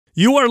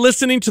You are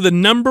listening to the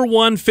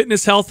 #1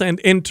 fitness, health, and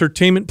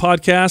entertainment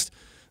podcast.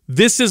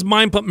 This is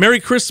Mind Pump. Merry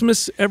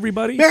Christmas,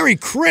 everybody. Merry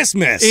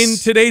Christmas. In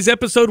today's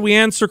episode, we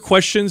answer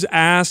questions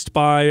asked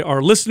by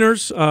our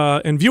listeners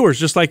and viewers,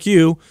 just like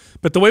you.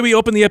 But the way we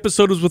open the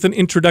episode is with an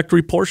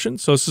introductory portion.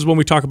 So this is when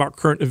we talk about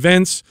current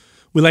events.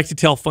 We like to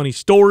tell funny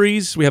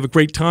stories. We have a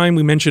great time.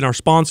 We mention our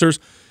sponsors.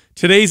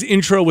 Today's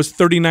intro was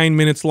 39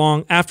 minutes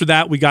long. After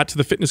that, we got to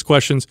the fitness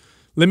questions.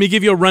 Let me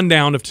give you a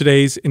rundown of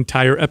today's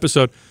entire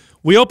episode.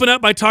 We open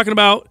up by talking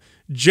about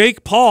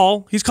Jake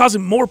Paul. He's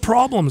causing more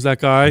problems,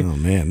 that guy. Oh,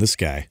 man, this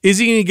guy. Is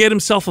he going to get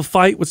himself a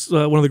fight with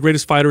one of the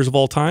greatest fighters of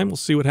all time? We'll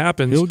see what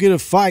happens. He'll get a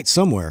fight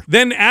somewhere.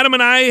 Then Adam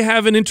and I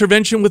have an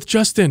intervention with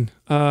Justin.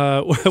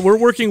 We're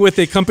working with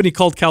a company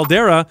called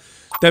Caldera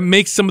that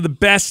makes some of the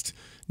best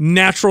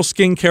natural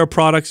skincare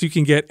products you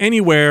can get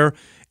anywhere.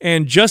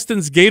 And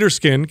Justin's gator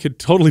skin could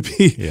totally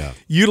be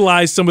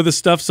utilize some of this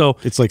stuff. So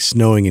it's like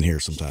snowing in here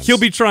sometimes. He'll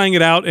be trying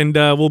it out, and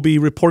we'll be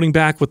reporting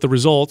back with the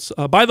results.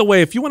 By the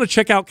way, if you want to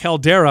check out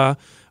Caldera,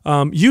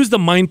 use the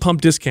Mind Pump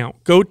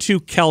discount. Go to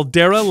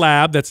Caldera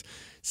Lab. That's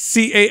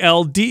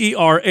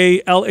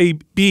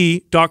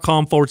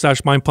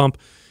CalDeraLab.com/Mind Pump.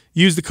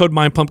 Use the code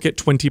Mind Pump, get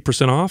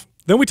 20% off.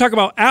 Then we talk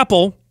about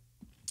Apple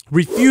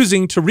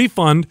refusing to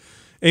refund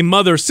a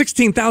mother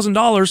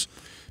 $16,000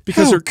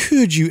 because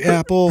could you,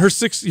 Apple? Her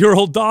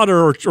 6-year-old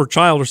daughter or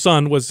child or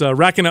son was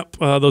racking up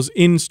those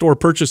in-store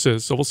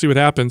purchases. So we'll see what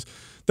happens.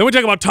 Then we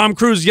talk about Tom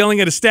Cruise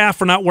yelling at his staff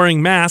for not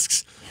wearing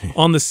masks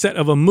on the set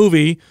of a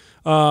movie.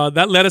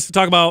 That led us to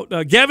talk about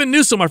Gavin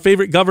Newsom, our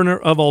favorite governor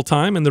of all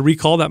time, and the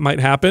recall that might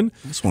happen.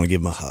 I just want to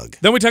give him a hug.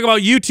 Then we talk about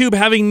YouTube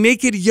having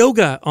naked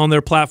yoga on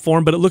their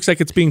platform, but it looks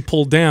like it's being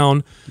pulled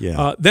down.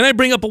 Yeah. Then I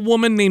bring up a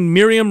woman named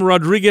Miriam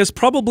Rodriguez,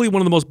 probably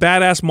one of the most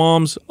badass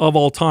moms of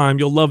all time.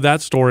 You'll love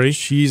that story.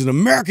 She's an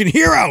American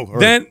hero. Or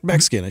then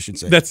Mexican, I should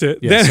say. That's it.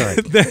 Yeah, sorry.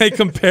 Then I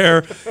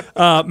compare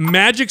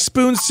Magic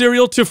Spoon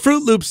cereal to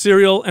Fruit Loop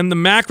cereal and the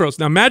macros.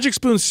 Now, Magic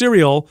Spoon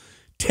cereal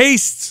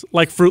tastes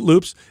like Fruit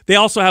Loops. They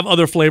also have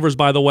other flavors,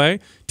 by the way.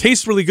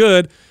 Tastes really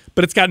good,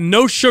 but it's got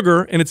no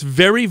sugar, and it's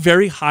very,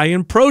 very high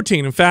in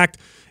protein. In fact,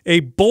 a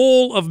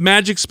bowl of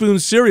Magic Spoon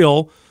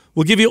cereal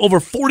will give you over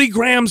 40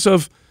 grams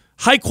of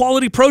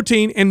high-quality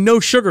protein and no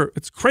sugar.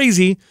 It's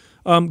crazy.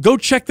 Go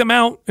check them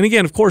out. And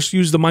again, of course,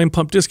 use the Mind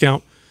Pump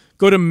discount.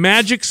 Go to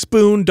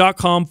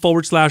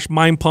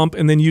magicspoon.com/Mind Pump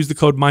and then use the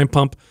code Mind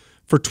Pump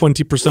for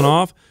 20%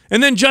 off.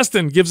 And then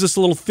Justin gives us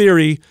a little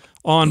theory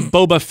on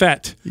Boba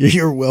Fett.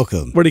 You're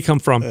welcome. Where'd he come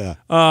from? Yeah.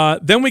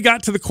 Then we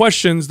got to the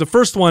questions. The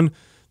first one,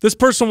 this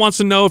person wants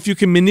to know if you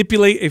can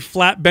manipulate a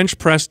flat bench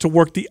press to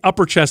work the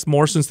upper chest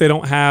more since they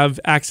don't have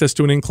access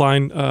to an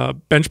incline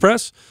bench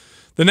press.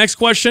 The next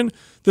question,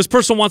 this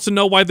person wants to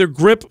know why their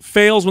grip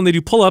fails when they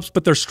do pull-ups,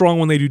 but they're strong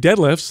when they do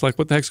deadlifts. Like,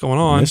 what the heck's going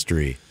on?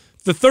 Mystery.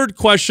 The third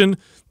question,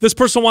 this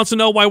person wants to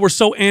know why we're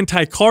so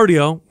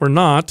anti-cardio. We're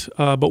not,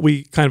 but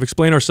we kind of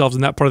explain ourselves in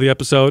that part of the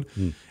episode.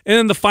 And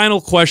then the final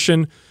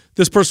question,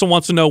 this person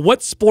wants to know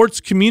what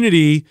sports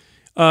community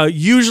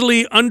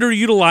usually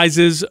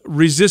underutilizes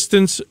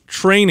resistance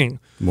training.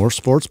 More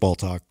sports ball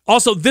talk.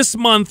 Also, this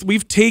month,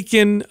 we've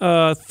taken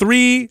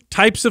 3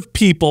 types of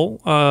people,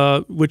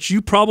 which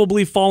you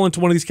probably fall into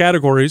one of these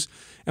categories,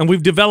 and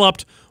we've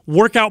developed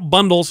workout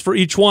bundles for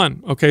each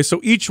one. Okay, so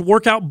each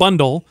workout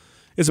bundle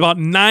is about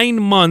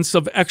 9 months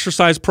of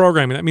exercise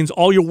programming. That means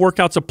all your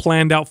workouts are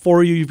planned out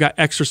for you. You've got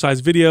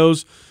exercise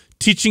videos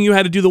teaching you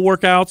how to do the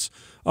workouts.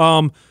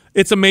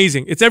 It's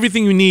amazing. It's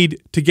everything you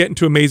need to get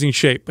into amazing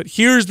shape. But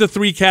here's the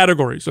 3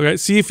 categories. Okay,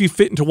 see if you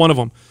fit into one of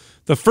them.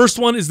 The first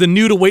one is the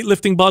new to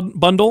weightlifting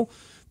bundle.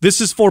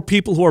 This is for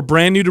people who are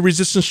brand new to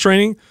resistance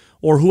training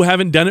or who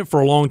haven't done it for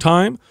a long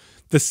time.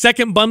 The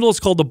second bundle is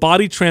called the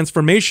body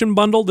transformation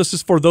bundle. This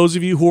is for those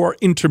of you who are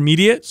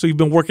intermediate, so you've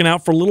been working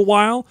out for a little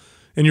while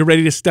and you're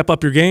ready to step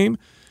up your game.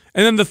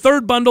 And then the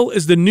third bundle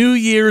is the New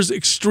Year's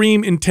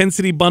Extreme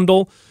Intensity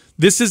bundle.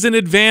 This is an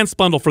advanced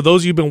bundle for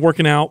those of you who've been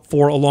working out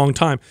for a long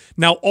time.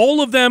 Now,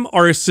 all of them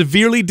are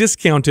severely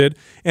discounted,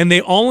 and they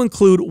all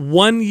include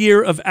 1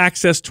 year of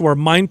access to our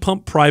Mind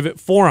Pump private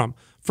forum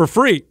for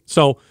free.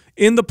 So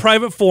in the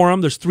private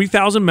forum, there's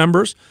 3,000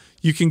 members.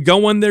 You can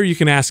go in there. You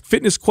can ask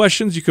fitness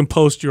questions. You can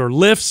post your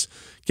lifts,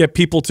 get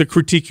people to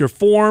critique your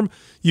form.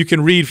 You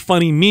can read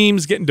funny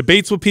memes, get in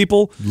debates with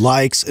people.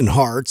 Likes and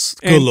hearts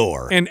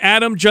galore. And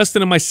Adam,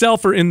 Justin, and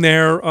myself are in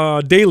there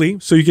daily,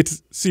 so you get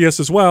to see us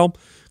as well.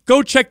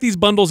 Go check these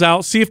bundles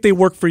out, see if they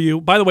work for you.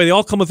 By the way, they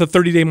all come with a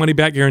 30-day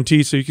money-back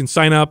guarantee, so you can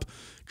sign up,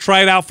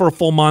 try it out for a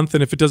full month,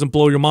 and if it doesn't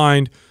blow your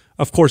mind,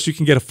 of course, you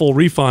can get a full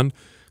refund.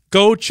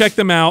 Go check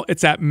them out.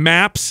 It's at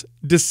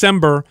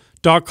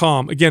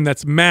mapsdecember.com. Again,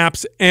 that's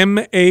maps,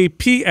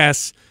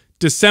 M-A-P-S,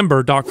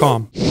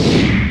 December.com.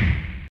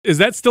 Is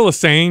that still a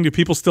saying? Do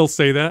people still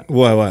say that?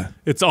 What?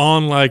 It's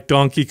on like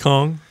Donkey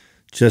Kong?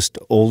 Just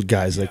old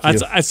guys like you.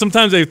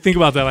 Sometimes I think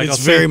about that. Like, it's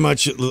very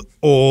much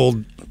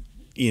old,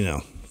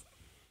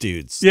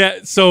 dudes. Yeah,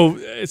 so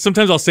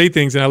sometimes I'll say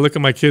things and I look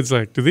at my kids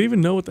like, do they even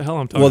know what the hell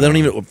I'm talking about? Well, they don't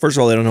even, first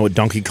of all, they don't know what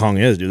Donkey Kong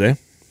is, do they?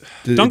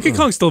 Donkey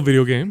Kong's still a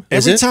video game.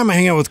 Every time I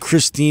hang out with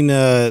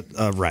Christina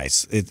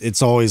Rice,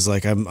 it's always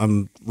like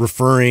I'm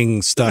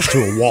referring stuff to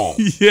a wall.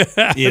 Yeah,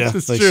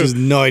 that's like true. She has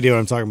no idea what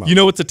I'm talking about. You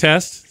know what's a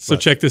test? So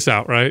check this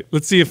out, right?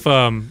 Let's see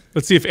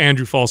if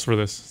Andrew falls for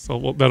this.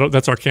 So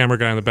that's our camera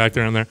guy in the back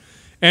there and there.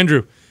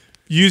 Andrew,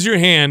 use your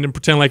hand and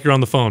pretend like you're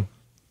on the phone.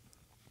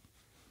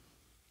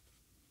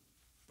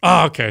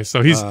 Oh, okay.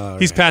 So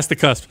he's past the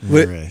cusp.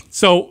 Right.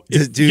 So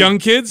young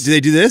kids, do they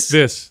do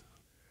this?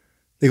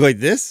 They go like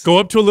this? Go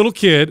up to a little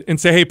kid and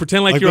say, "Hey,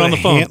 pretend like you're on the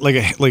phone." Like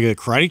a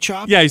karate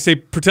chop? Yeah, you say,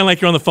 "Pretend like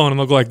you're on the phone," and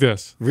they'll go like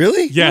this.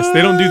 Really? Yes,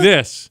 they don't do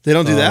this. They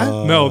don't do that?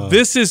 No,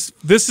 this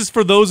is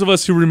for those of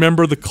us who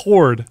remember the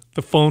cord,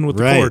 the phone with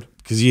the cord.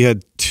 Because you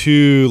had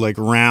two like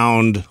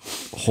round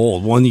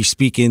hole, one you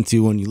speak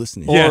into, one you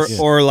listen to.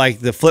 Or like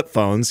the flip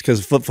phones,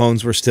 because flip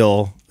phones were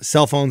still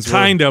cell phones.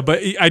 Kinda, but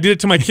I did it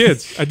to my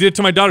kids. I did it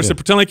to my daughter. So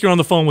pretend like you're on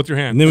the phone with your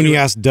hand. And then when you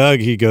ask Doug,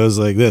 he goes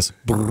like this.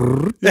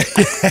 No,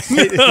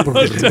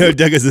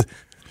 Doug is.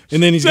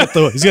 And then he's got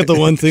the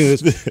one thing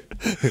that's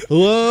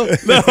hello,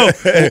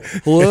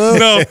 hello.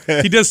 No,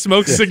 he does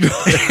smoke signal.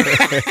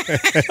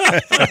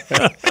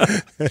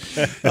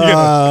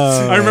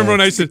 I remember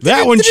when I said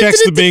that one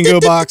checks the bingo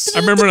box.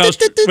 I remember when I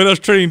was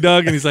training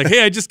Doug, and he's like,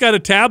 "Hey, I just got a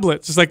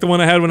tablet, just like the one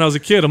I had when I was a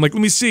kid." I'm like,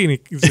 "Let me see," and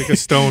he's like a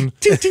stone.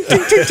 Ting, ting,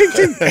 ting, ting, ting,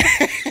 ting.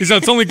 He's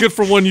like, "It's only good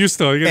for one use,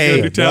 though. You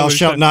gotta do thou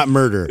shalt not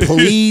murder."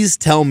 Please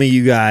tell me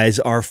you guys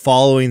are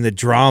following the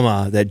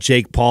drama that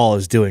Jake Paul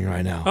is doing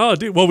right now. Oh,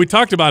 dude. Well, we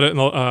talked about it.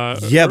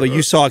 Yeah, but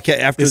you saw it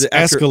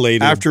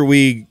escalated after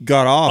we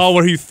got off. Oh,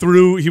 where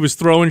he was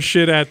throwing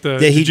shit at the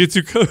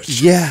jiu-jitsu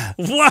coach. Yeah.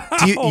 Wow.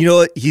 You know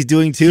what he's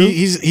doing too?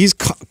 He's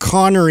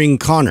cornering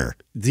Connor.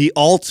 The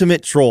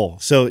ultimate troll.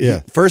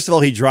 So first of all,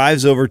 he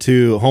drives over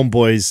to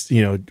Homeboy's,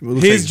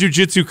 his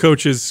jiu-jitsu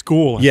coach's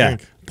school. I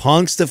think.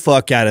 Punks the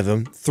fuck out of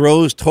him,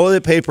 throws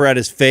toilet paper at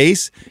his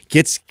face,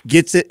 gets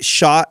it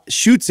shot,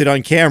 shoots it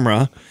on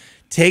camera,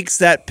 takes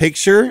that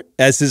picture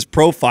as his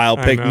profile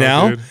pic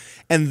dude.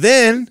 And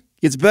then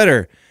gets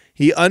better.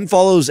 He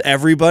unfollows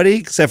everybody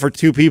except for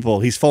two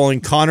people. He's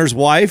following Connor's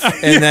wife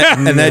and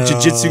that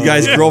jiu-jitsu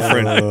guy's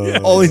girlfriend.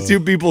 Only two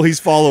people he's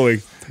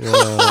following.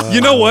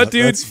 You know what,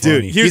 dude?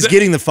 Dude, he's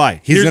getting the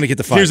fight. He's going to get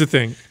the fight. Here's the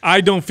thing.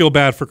 I don't feel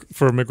bad for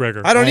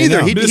McGregor. I don't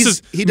either. He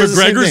does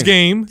McGregor's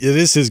game. It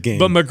is his game.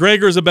 But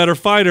McGregor's a better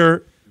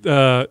fighter.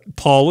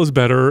 Paul is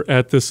better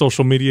at the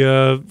social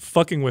media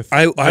fucking with.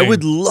 I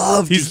would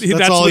love to.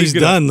 That's all he's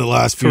done the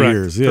last few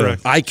years. Yeah.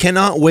 Correct. I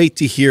cannot wait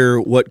to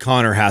hear what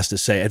Connor has to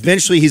say.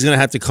 Eventually, he's going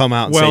to have to come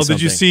out and say something.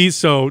 Did you see?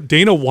 So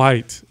Dana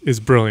White is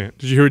brilliant.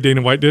 Did you hear what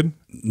Dana White did?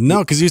 No,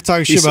 because he was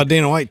talking shit about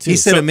Dana White, too. He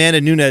said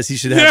Amanda Nunes, he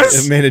should have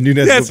Amanda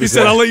Nunes. Yes, he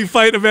said, I'll let you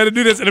fight Amanda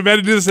Nunes. And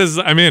Amanda Nunes says,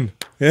 I'm in.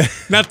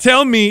 Now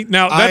tell me, I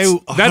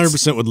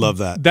 100% would love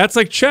that. That's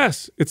like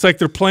chess. It's like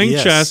they're playing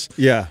chess.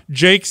 Yeah.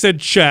 Jake said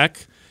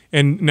check,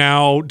 and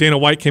now Dana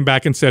White came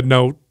back and said,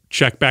 no,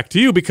 check back to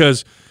you,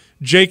 because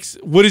Jake's,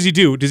 what does he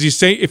do? Does he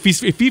say, if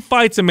he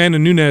fights Amanda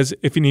Nunes,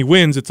 if he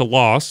wins, it's a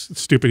loss.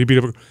 It's stupid. He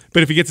beat her.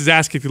 But if he gets his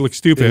ass kicked, he looks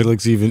stupid. It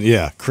looks even,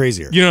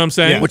 crazier. You know what I'm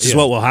saying? Yeah, which is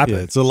what will happen.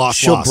 Yeah, it's a loss.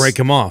 She'll break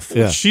him off.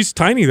 Yeah. She's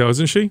tiny, though,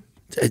 isn't she?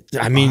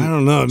 I mean, I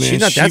don't know, man. She's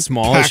not that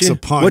small. Packs a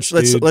punch,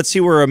 let's see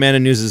where Amanda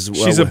Nunes is.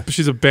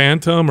 She's a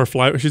bantam or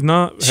fly. She's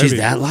not heavy. She's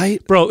that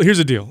light, bro. Here's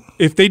the deal: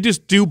 if they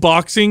just do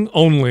boxing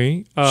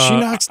only, she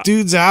knocks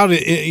dudes out.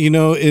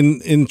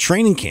 In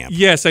training camp.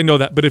 Yes, I know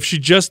that. But if she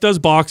just does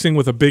boxing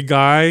with a big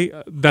guy,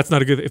 that's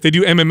not a good. If they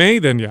do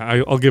MMA, then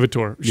I'll give it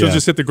to her. She'll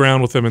just hit the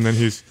ground with him, and then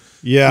he's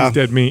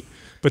dead meat.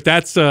 But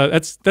that's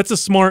a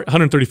smart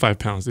 135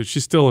 pounds, dude.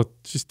 She's still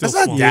that's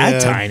not small.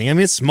 that tiny. I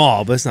mean, it's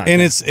small, but it's not. And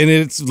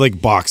it's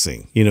like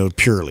boxing,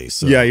 purely.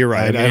 So yeah, you're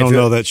right. I don't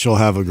know that she'll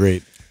have a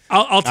great.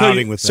 I'll tell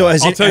you. With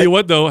that. I'll tell you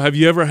what though. Have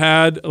you ever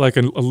had like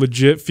a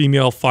legit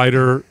female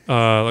fighter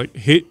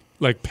hit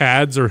like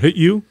pads or hit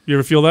you? You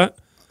ever feel that?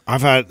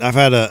 I've had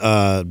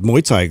a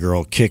Muay Thai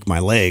girl kick my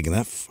leg, and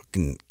that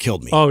fucking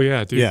killed me. Oh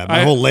yeah, dude. Yeah,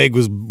 my whole leg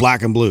was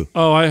black and blue.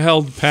 Oh, I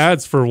held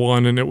pads for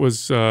one, and it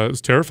was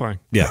terrifying.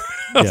 Yeah,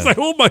 I was like,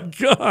 oh my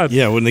god.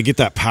 Yeah, when they get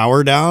that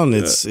power down,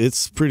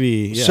 it's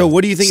pretty. Yeah, so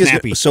what do you think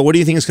snappy. What do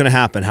you think is going to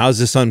happen? How does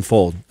this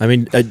unfold? I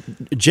mean,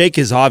 Jake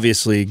is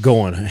obviously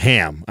going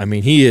ham. I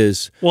mean, he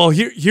is. Well,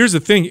 here's the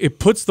thing: it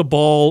puts the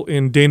ball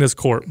in Dana's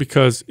court,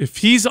 because if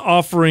he's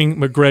offering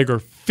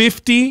McGregor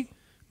 $50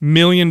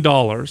 million,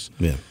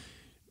 McGregor,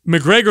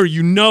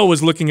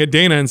 is looking at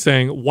Dana and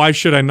saying, "Why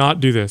should I not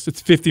do this?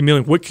 It's $50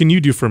 million. What can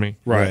you do for me?"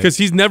 Right? Because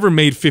he's never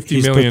made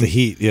 $50 million. He's put the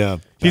heat. Yeah.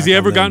 Has he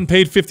ever gotten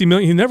paid $50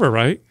 million? He never,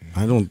 right?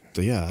 I don't.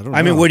 Yeah, I don't.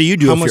 I mean, what do you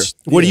do?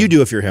 What do you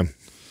do if you're him?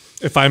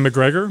 If I'm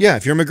McGregor? Yeah,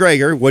 if you're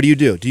McGregor, what do you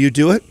do? Do you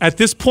do it? At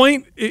this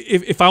point,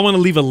 if I want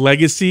to leave a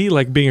legacy,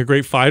 like being a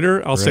great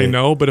fighter, I'll say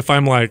no. But if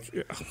I'm like,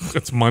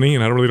 it's money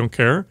and I really don't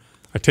care,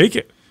 I take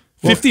it.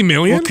 $50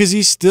 million? Well, because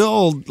he's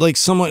still like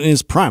somewhat in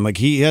his prime. Like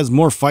he has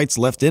more fights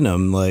left in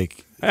him.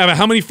 Like.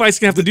 How many fights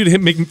can I have to do to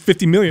make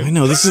 $50 million? I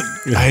know this is.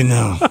 I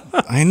know.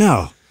 I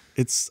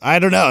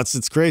don't know.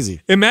 It's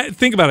crazy.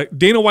 Think about it.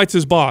 Dana White's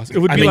his boss. It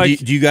would be like.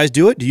 Do you guys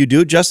do it? Do you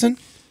do it, Justin?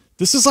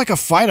 This is like a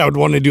fight I would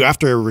want to do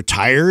after I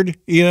retired,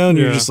 you know, and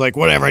you're just like,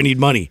 whatever, I need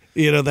money.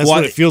 You know, that's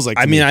what it feels like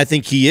to I me. mean, I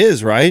think he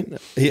is, right?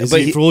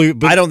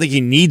 But I don't think he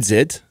needs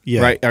it,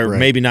 right? Or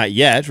maybe not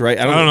yet, right?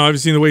 I don't know. Have you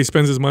seen the way he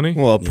spends his money?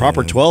 Well,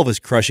 Proper 12 is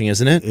crushing,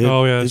 isn't it?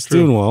 Oh, yeah, it's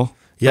doing well.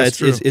 Yeah,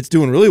 it's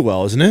doing really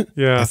well, isn't it?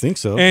 Yeah, I think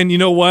so. And you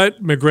know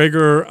what,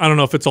 McGregor, I don't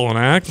know if it's all an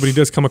act, but he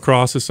does come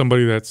across as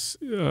somebody that's,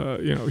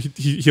 you know,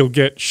 he'll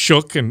get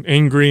shook and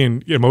angry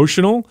and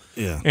emotional.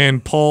 Yeah.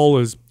 And Paul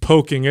is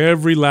poking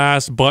every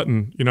last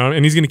button, you know,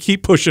 and he's going to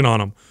keep pushing on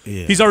him.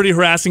 Yeah. He's already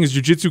harassing his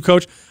jiu-jitsu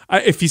coach.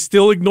 If he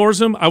still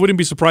ignores him, I wouldn't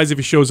be surprised if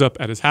he shows up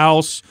at his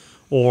house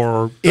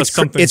or does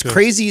something. It's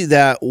crazy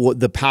that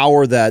the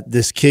power that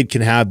this kid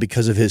can have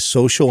because of his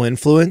social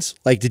influence.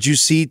 Like, did you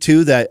see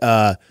too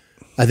that?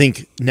 I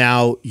think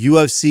now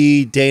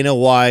UFC, Dana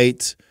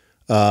White,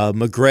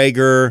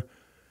 McGregor,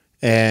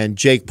 and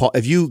Jake Paul.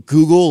 If you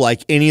Google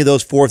like any of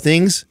those 4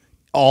 things,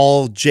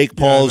 all Jake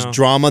Paul's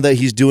drama that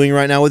he's doing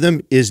right now with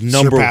him is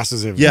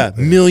surpasses everything. Yeah,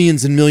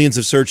 millions and millions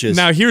of searches.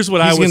 Now here's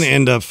what he's going to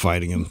end up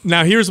fighting him.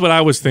 Now here's what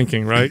I was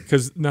thinking, right?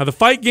 Because now the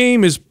fight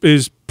game is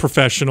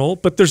professional,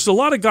 but there's a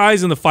lot of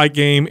guys in the fight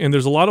game, and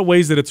there's a lot of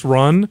ways that it's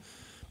run.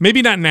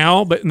 Maybe not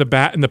now, but in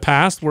the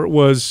past where it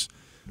was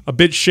a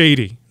bit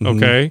shady.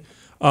 Okay.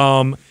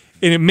 And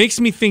it makes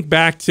me think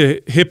back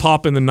to hip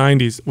hop in the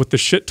 90s with the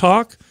shit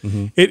talk.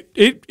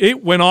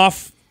 It went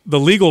off the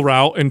legal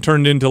route and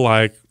turned into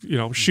like, you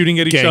know, shooting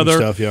at each other.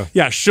 Stuff,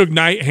 yeah. Suge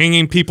Knight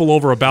hanging people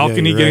over a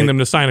balcony, getting them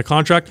to sign a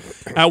contract.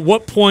 At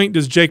what point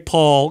does Jake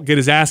Paul get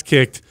his ass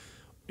kicked,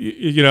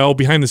 you know,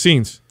 behind the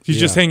scenes? He's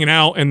just hanging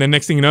out, and then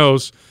next thing he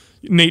knows,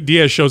 Nate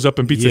Diaz shows up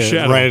and beats the shit out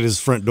of him. Right at his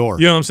front door.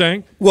 You know what I'm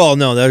saying? Well,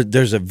 no,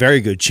 there's a very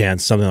good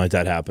chance something like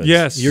that happens.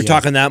 Yes. You're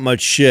talking that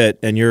much shit,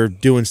 and you're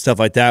doing stuff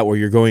like that where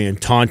you're going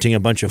and taunting a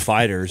bunch of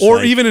fighters. Or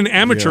like, even an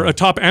amateur, a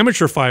top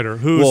amateur fighter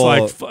who's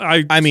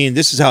I mean,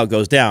 this is how it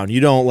goes down.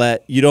 You don't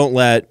let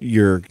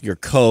your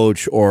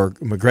coach or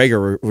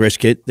McGregor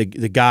risk it. The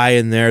guy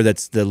in there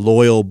that's the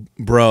loyal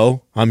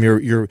bro.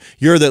 You're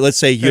the, let's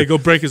say you go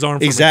break his arm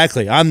for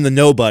exactly. me. I'm the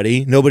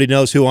nobody. Nobody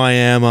knows who I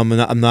am.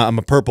 I'm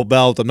a purple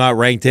belt. I'm not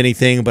ranked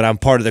anything, but I'm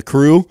part of the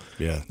crew.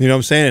 Yeah. You know what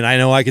I'm saying? And I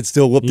know I could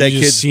still whoop that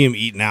kid. See him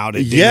eating out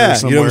at dinner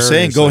you know what I'm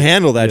saying? Go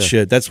handle that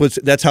shit. That's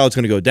how it's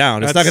going to go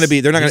down. It's not going to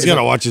be. They're not going to. He's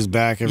got to watch his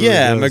back.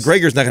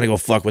 McGregor's not going to go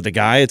fuck with the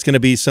guy. It's going to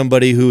be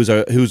somebody who's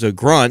a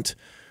grunt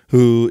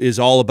who is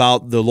all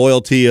about the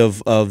loyalty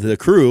of the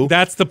crew.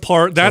 That's the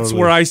part. That's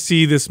where I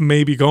see this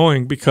maybe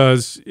going,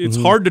 because it's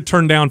hard to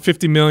turn down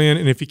 $50 million,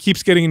 and if he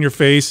keeps getting in your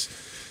face,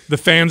 the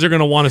fans are going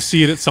to want to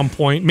see it at some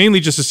point, mainly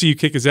just to see you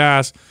kick his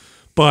ass.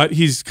 But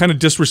he's kind of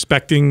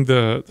disrespecting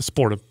the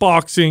sport of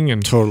boxing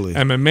and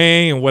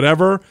MMA and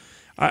whatever.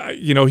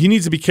 You know, he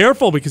needs to be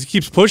careful because he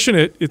keeps pushing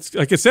it. It's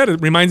like I said, it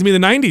reminds me of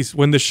the 90s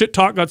when the shit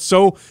talk got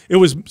so, it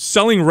was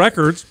selling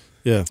records.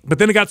 Yeah. But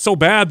then it got so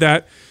bad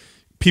that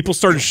people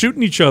started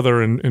shooting each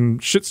other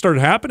and shit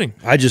started happening.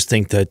 I just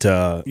think that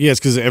it's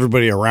because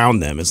everybody around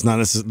them. It's not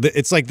necessarily.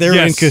 It's like they're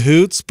in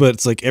cahoots, but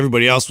it's like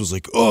everybody else was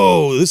like,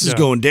 "Oh, this is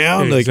going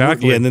down."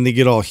 Exactly. Like, and then they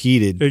get all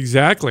heated.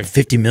 Exactly.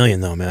 $50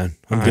 million though, man.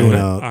 I'm doing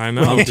it. I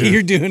know.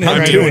 You're doing it.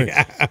 I'm doing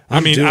it. I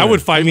mean, I would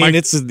fight.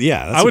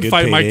 I would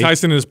fight Mike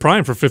Tyson in his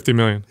prime for $50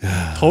 million.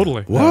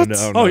 Totally. What?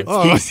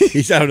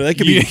 He's out. That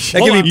could be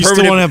permanent. You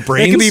still want to have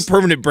brains? That could be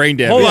permanent brain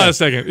damage. Hold on a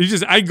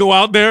second. I'd go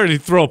out there and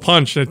he'd throw a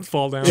punch and it'd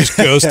fall down. Just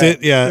ghost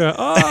it.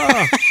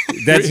 Yeah.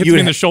 That's hit me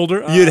in the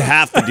shoulder. You'd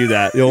have to do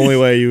that. The only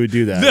way you would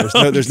do that.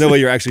 There's no way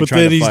you're actually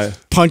trying to fight.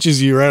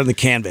 Punches you right on the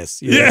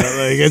canvas. You know,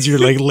 like as you're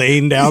like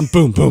laying down,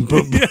 boom, boom,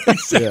 boom. Yeah,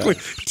 exactly.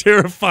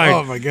 Terrifying.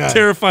 Oh my god.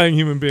 Terrifying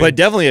human being. But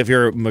definitely, if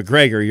you're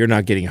McGregor, you're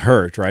not getting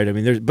hurt, right?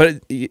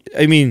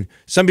 I mean,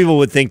 some people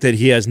would think that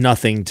he has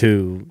nothing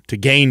to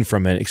gain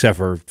from it except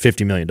for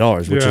 $50 million,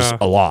 which is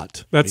a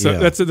lot. That's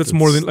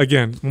more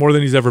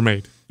than he's ever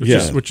made.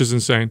 Which is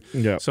insane.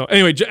 Yeah. So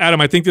anyway,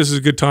 Adam, I think this is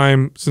a good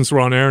time, since we're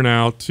on air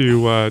now,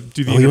 to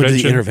do the intervention. You want to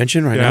do the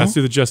intervention right now? Yeah, let's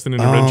do the Justin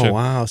intervention. Oh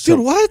wow, dude,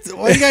 what?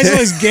 Why are you guys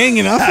always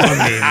ganging up on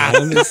me,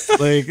 man?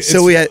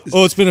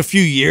 It's been a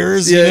few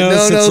years,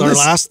 since our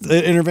last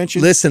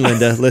intervention. Listen,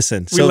 Linda,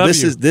 listen. So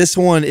this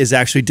one is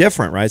actually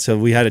different, right? So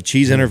we had a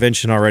cheese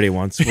intervention already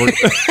once.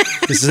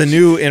 This is a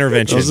new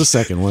intervention. That was the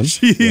second one.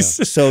 Jeez.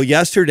 Yeah. So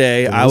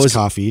yesterday I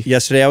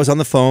was on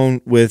the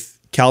phone with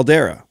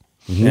Caldera.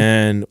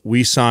 And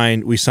we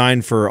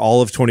signed for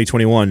all of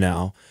 2021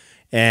 now,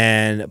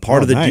 and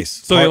part of the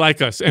so they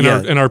like us, and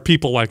our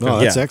people like us. Oh,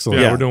 that's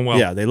excellent. Yeah, we're doing well.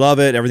 Yeah, they love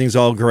it. Everything's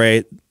all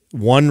great.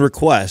 One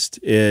request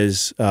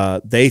is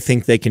they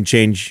think they can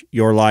change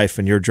your life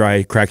and your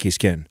dry, cracky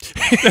skin.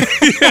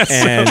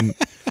 And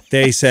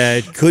they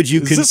said,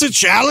 "Is this a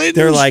challenge?"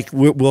 They're like,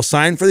 "We'll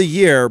sign for the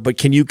year, but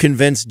can you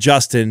convince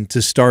Justin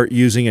to start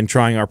using and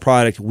trying our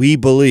product? We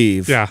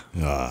believe that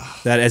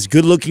as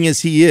good looking as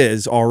he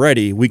is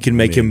already, we can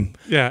make him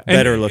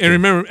better looking." And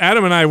remember,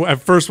 Adam and I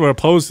at first were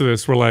opposed to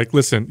this. We're like,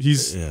 "Listen,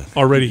 he's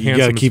already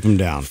handsome. You got to keep him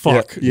down.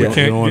 Fuck, we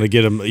don't want to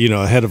get him,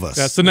 ahead of us."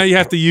 Yeah, so now you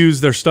have to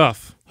use their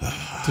stuff.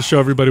 to show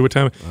everybody what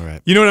time. All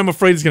right. You know what I'm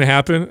afraid is going to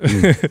happen?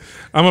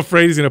 I'm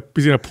afraid he's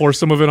gonna pour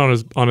some of it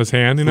on his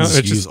hand. You know,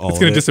 it's going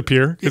to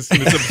disappear. It's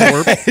going to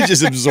absorb.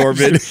 Just absorb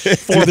it.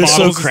 Dude, they're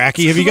so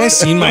cracky. Have you guys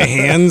seen my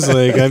hands?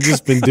 Like I've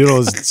just been doing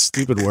all this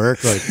stupid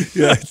work. Like,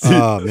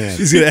 oh man.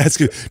 He's going to ask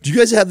you, do you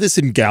guys have this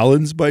in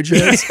gallons by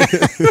chance?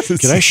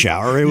 Can I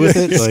shower with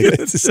it?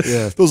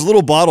 Like, those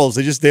little bottles.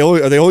 Are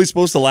they only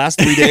supposed to last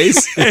 3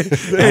 days?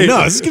 Hey,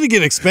 no, this is going to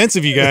get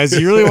expensive, you guys.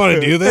 You really want to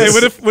do this?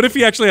 Hey, what if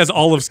he actually has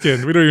olive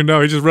skin? We don't even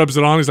know. He just rubs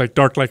it on. He's like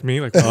dark like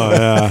me. Like,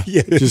 oh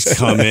yeah, just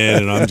come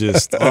in and I'm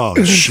just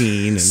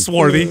sheen and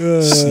swarthy.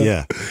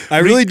 Yeah, I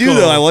really do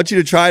though. I want you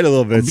to try it a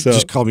little bit. So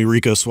just call me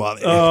Rico Suave.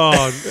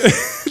 Oh,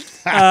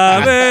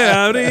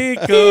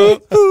 Rico.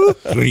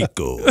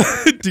 Rico.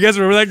 Do you guys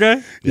remember that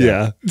guy?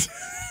 Yeah.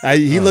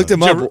 He looked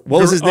him up.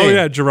 What was his name? Oh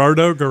yeah,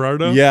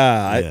 Gerardo.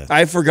 Yeah,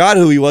 I forgot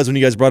who he was when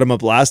you guys brought him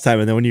up last time,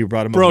 and then when you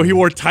brought him up, bro, he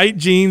wore tight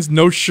jeans,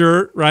 no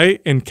shirt,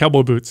 right, and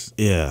cowboy boots.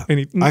 Yeah,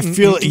 and I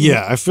feel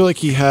like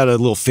he had a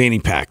little fanny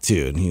pack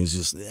too, and he was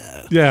just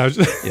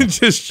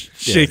just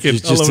shaking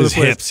just all over his the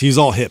place. hips. He's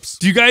all hips.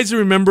 Do you guys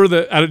remember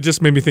it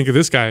just made me think of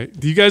this guy.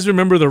 Do you guys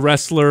remember the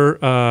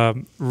wrestler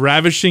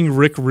Ravishing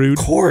Rick Rude?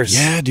 Of course,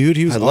 yeah, dude,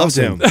 he was. I loved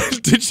him.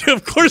 Did you?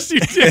 Of course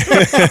you did.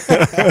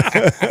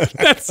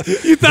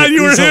 You thought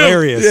you were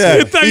hilarious.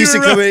 Yeah, he used to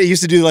come in. He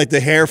used to do like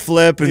the hair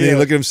flip, and then he'd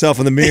look at himself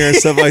in the mirror and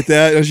stuff like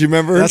that. Don't you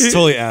remember? That's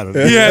totally Adam.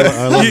 Yeah,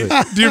 I love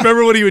it. Do you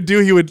remember what he would do?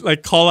 He would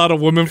like call out a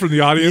woman from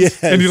the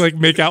audience, and he'd like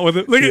make out with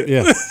it. Look at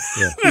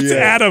that's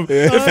Adam.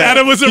 If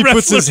Adam was a wrestler, he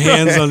puts his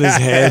hands on his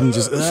head and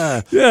just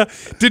yeah.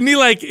 Didn't he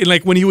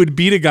like when he would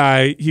beat a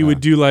guy, he would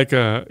do like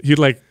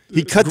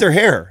he cut their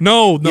hair.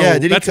 No,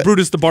 that's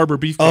Brutus the Barber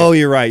Beefcake. Oh,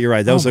 you're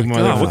right. That was like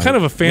my. What kind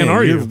of a fan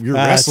are you? Your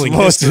wrestling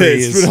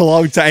history it's been a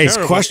long time. It's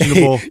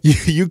questionable. Hey,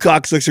 you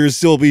cocksuckers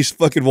still be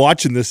fucking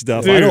watching this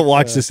stuff. Dude, I don't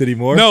watch this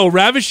anymore. No,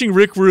 Ravishing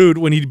Rick Rude,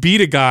 when he'd beat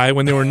a guy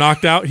when they were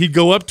knocked out, he'd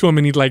go up to him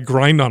and he'd like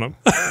grind on him.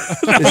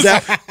 Is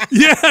that?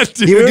 Yeah,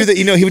 dude. He would do that.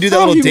 You know, he would do that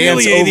little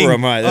dance over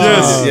him. Right?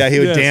 Yeah, he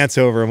would dance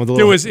over him with a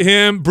little. There was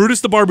him. Brutus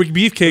the Barber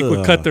Beefcake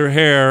would cut their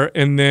hair,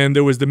 and then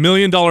there was the $1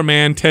 Million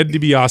Man, Ted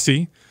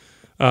DiBiase.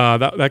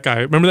 That guy.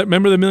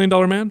 Remember the $1 Million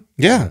Man?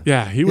 Yeah.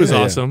 Yeah, he was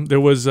awesome. There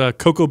was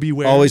Coco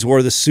Beware. Always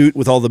wore the suit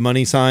with all the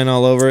money sign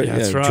all over it. Yeah,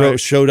 that's right.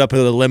 Showed up in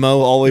the limo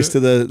always to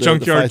the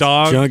Junkyard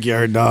Dog.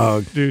 Junkyard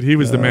Dog. Dude, he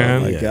was the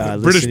man. Oh my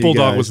God. British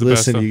Bulldog was the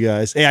best. Listen to you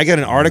guys. Hey, I got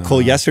an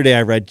article yesterday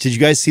I read. Did you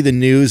guys see the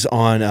news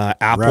on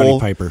Apple? Rowdy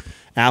Piper.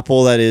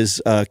 Apple that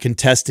is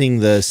contesting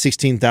the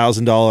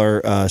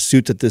 $16,000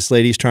 suit that this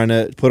lady's trying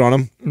to put on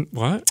him.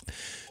 What?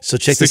 So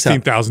check this out.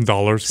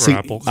 $16,000 for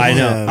Apple. I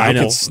know.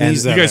 And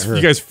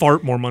you guys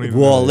fart more money than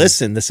well,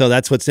 listen. So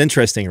that's what's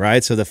interesting,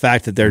 right? So the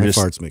fact that they're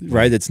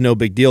right, it's no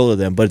big deal to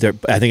them, but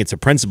I think it's a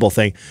principle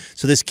thing.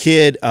 So this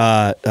kid,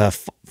 5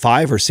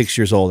 or 6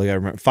 years old, I gotta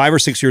remember, 5 or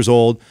 6 years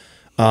old,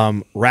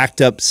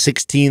 racked up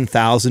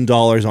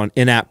 $16,000 on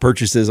in-app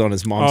purchases on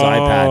his mom's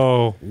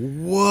iPad.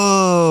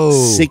 Whoa!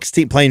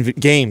 16 playing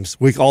games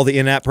with all the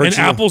in-app purchases.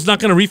 And Apple's not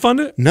going to refund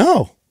it?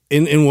 No.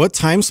 In what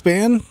time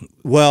span?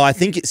 Well, I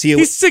think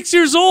he's 6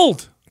 years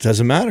old.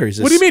 Doesn't matter.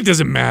 What do you mean it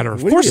doesn't matter?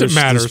 Of course it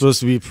matters. There's supposed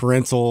to be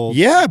parental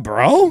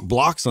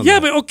blocks on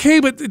that.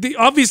 But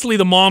obviously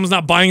the mom's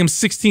not buying him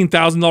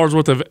 $16,000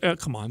 worth of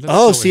come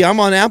on. See, I'm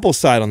on Apple's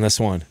side on this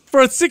one.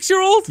 For a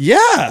 6-year-old? Yeah.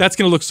 That's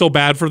going to look so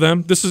bad for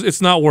them. It's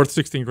not worth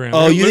 16 grand.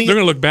 Oh, they're going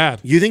to look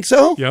bad. You think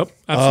so? Yep.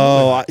 Absolutely.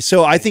 Oh,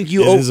 so I think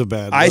it is a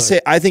bad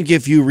look. I think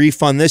if you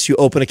refund this, you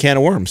open a can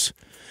of worms.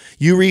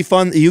 You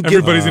refund.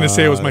 Everybody's going to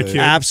say it was my kid.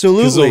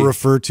 Absolutely, because they'll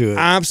refer to it.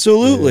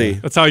 Absolutely,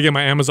 that's how I get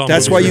my Amazon.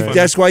 That's why you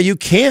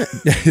can't.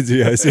 I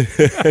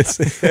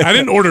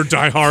didn't order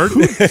Die Hard.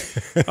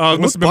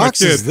 What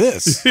box is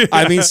this?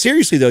 I mean,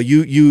 seriously though,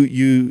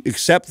 you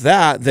accept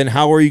that. Then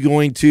how are you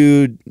going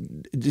to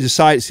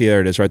decide? See,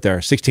 there it is, right there.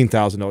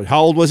 $16,000.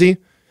 How old was he?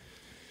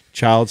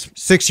 Child's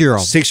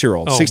 6-year-old.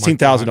 6-year-old. Oh,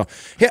 $16,000.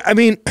 Yeah, I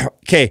mean,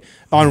 okay.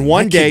 On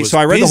one day, so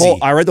I read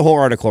the whole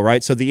article,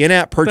 right? So the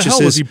in-app purchases. What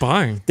the hell was he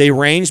buying? They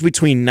ranged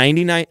between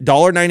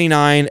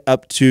 $99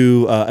 up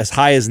to as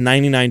high as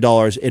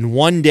 $99. In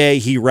one day,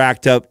 he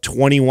racked up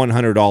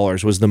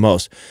 $2,100 was the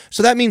most.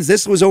 So that means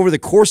this was over the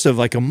course of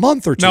like a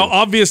month or two. Now,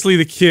 obviously,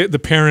 the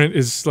parent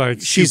is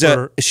like she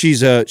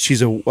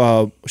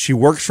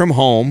works from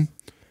home.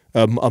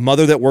 A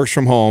mother that works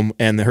from home,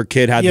 and her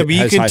kid had. Yeah, but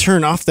you can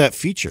turn off that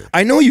feature.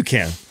 I know you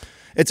can.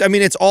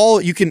 It's all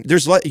you can.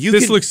 This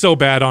looks so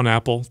bad on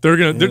Apple. They're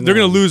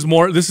gonna lose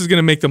more. This is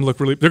gonna make them look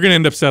really. They're gonna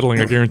end up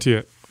settling. I guarantee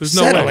it. There's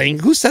no settling.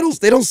 way. Who settles?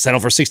 They don't settle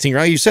for 16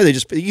 grand. You said they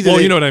just either.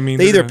 Well, you know what I mean.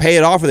 They either pay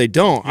it off or they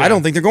don't. Yeah. I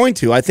don't think they're going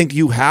to. I think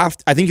you have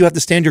to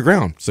stand your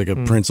ground. It's like a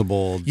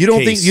principle. You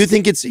don't think you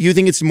think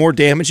it's more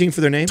damaging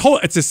for their name?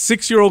 It's a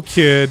 6-year-old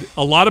kid.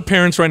 A lot of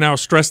parents right now are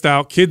stressed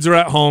out. Kids are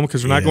at home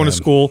because they're not going to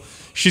school.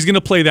 She's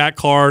gonna play that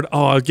card.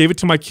 Oh, I gave it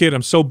to my kid.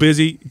 I'm so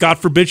busy. God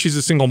forbid she's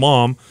a single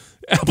mom.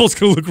 Apple's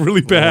going to look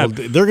really bad.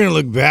 Well, they're going to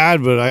look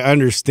bad, but I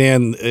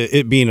understand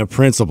it being a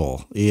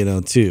principle,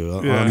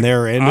 too, on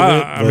their end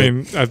of it. I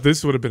mean,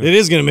 this would have been. It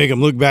is going to make them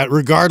look bad.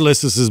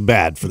 Regardless, this is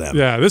bad for them.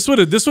 Yeah, this would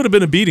have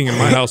been a beating in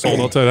my household.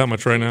 I'll tell you that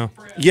much right now.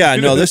 Yeah,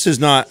 no, this is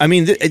not. I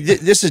mean,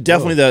 this is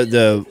definitely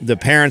the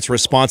parents'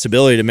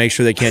 responsibility to make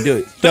sure they can't do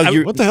it.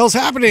 Doug, what the hell's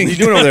happening? What are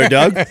you doing over there,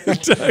 Doug?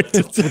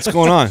 What's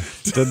going on?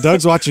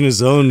 Doug's watching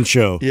his own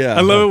show. Yeah,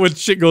 I love it when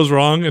shit goes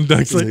wrong and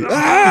Doug's like,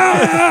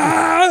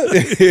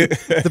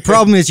 The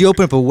problem is you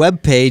open up a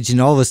web page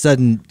and all of a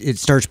sudden it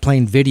starts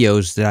playing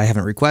videos that I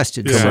haven't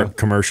requested. Yeah.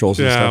 Commercials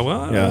and stuff.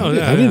 Well,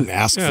 I didn't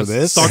ask for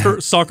this.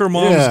 Soccer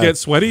moms get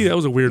sweaty. That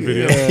was a weird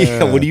video.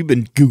 Yeah, what have you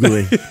been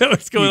Googling?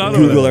 What's going on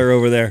Googler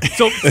over there.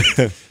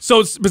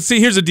 But see,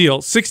 here's the deal: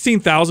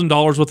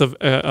 $16,000 worth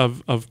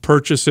of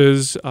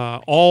purchases,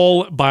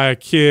 all by a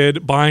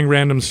kid buying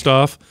random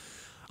stuff.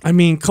 I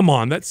mean, come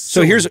on, that's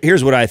so.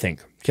 Here's what I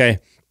think. Okay,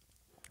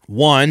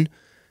 one.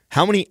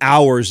 How many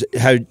hours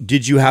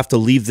did you have to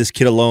leave this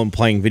kid alone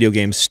playing video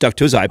games stuck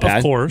to his iPad?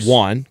 Of course.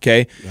 One,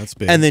 okay. That's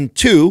big. And then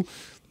two,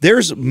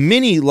 there's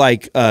many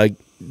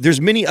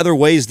other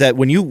ways that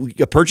when you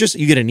purchase,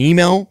 you get an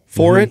email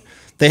for it.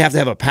 They have to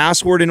have a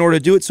password in order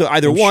to do it. So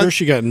either I'm sure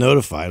she got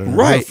notified on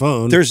her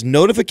phone. There's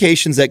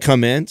notifications that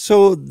come in.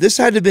 So this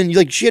had to have been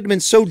she had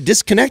been so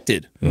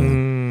disconnected.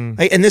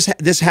 And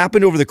this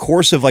happened over the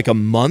course of like a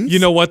month. You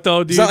know what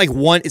though, dude? It's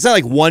not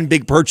like one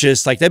big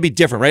purchase. Like that'd be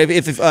different, right?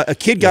 If a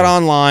kid got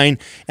online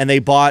and they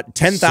bought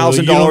 $10,000,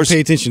 you don't pay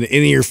attention to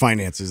any of your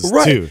finances,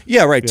 right? Too.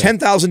 Yeah, right.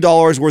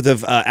 $10,000 worth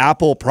of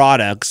Apple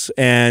products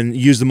and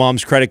use the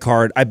mom's credit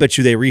card. I bet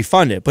you they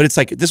refund it. But it's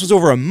like this was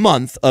over a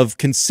month of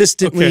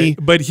consistently. Okay,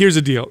 but here's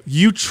the deal: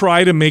 you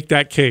try to make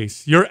that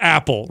case. You're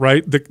Apple,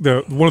 right?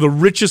 The one of the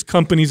richest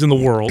companies in the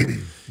world.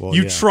 Well,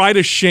 you try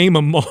to shame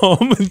a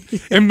mom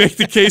and make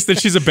the case that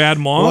she's a bad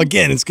mom. Well,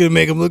 again, it's going to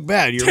make them look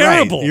bad. You're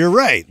Terrible. Right. You're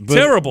right.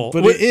 Terrible.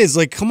 But it is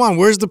like, come on,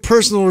 where's the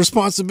personal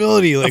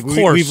responsibility? Like, of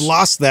course. We've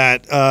lost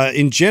that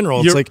in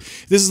general. It's like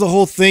this is the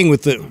whole thing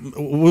with what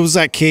was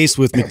that case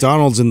with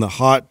McDonald's and the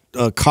hot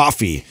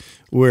coffee?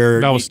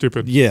 Where that was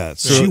stupid. Yeah,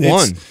 so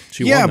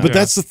she won. But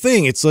that's the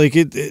thing. It's like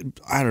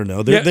I don't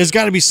know. There's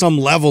got to be some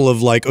level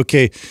of like,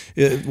 okay,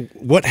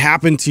 what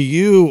happened to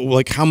you?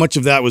 Like, how much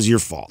of that was your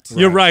fault?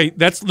 You're right.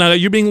 Now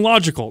you're being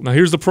logical. Now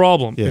here's the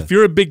problem. Yeah. If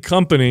you're a big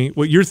company,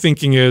 what you're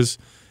thinking is,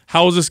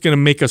 how is this going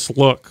to make us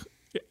look?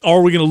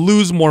 Are we going to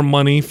lose more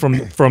money from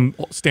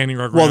standing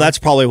our ground? Well, that's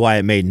probably why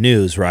it made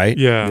news, right?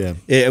 Yeah.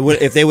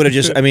 If they would have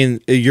just, I mean,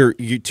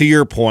 to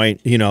your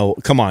point,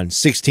 come on,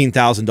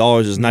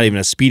 $16,000 is not even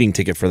a speeding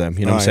ticket for them.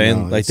 You know what I'm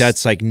saying? Like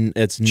that's like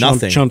it's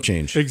nothing. Chump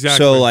change. Exactly.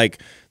 So like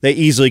they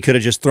easily could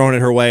have just thrown it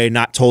her way,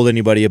 not told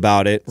anybody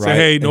about it. Right? Say,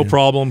 hey, no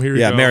problem. Here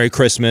you go. Merry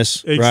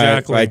Christmas.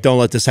 Exactly. Right. Don't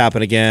let this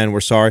happen again.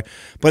 We're sorry.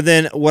 But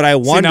then what I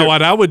wonder. See, now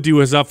what I would do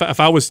is if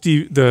I was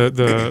Steve, the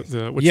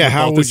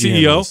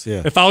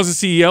CEO, if I was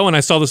the CEO and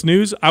I saw this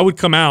news, I would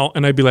come out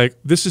and I'd be like,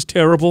 this is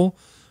terrible.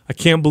 I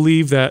can't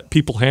believe that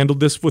people handled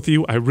this with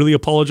you. I really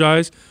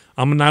apologize.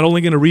 I'm not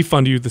only going to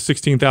refund you the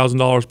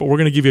 $16,000, but we're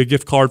going to give you a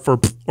gift card for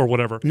or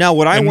whatever. Now,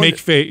 what I wonder, make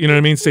face, you know what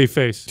I mean? Save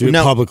face. Do it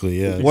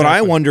publicly, yeah. What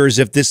I wonder is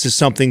if this is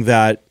something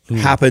that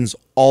happens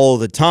all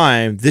the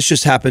time. This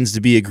just happens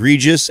to be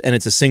egregious, and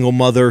it's a single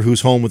mother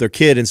who's home with her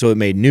kid, and so it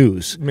made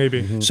news.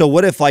 Maybe. So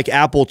what if like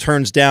Apple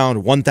turns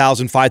down $1,000,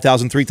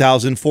 $5,000,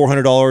 $3,000,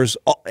 $400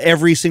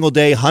 every single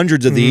day,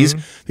 hundreds of these,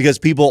 because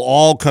people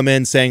all come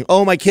in saying,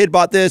 "Oh, my kid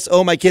bought this.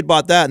 Oh, my kid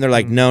bought that," and they're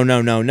like, "No,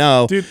 no, no,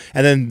 no." Dude.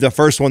 And then the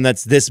first one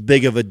that's this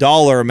big of a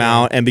dollar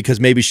amount, and because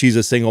maybe she's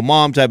a single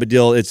mom type of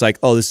deal, it's like,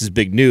 "Oh, this is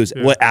big news."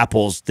 Yeah. What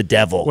Apple's the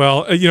devil?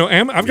 Well,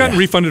 I've gotten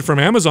refunded from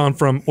Amazon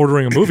from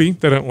ordering a movie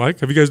that I don't like.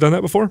 Have you guys done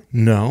that before?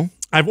 No.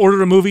 I've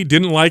ordered a movie,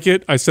 didn't like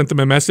it. I sent them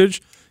a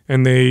message,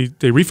 and they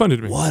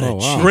refunded me. What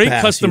a great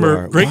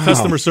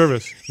customer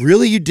service.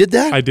 Really, you did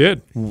that? I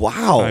did.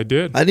 Wow, I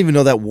did. I didn't even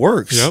know that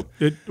works.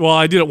 Yep. Well,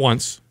 I did it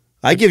once.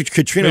 I give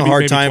Katrina a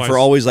hard time for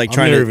always like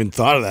trying to. I never even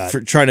thought of that.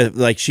 For trying to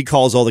like, she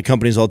calls all the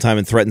companies all the time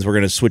and threatens we're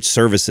going to switch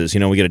services.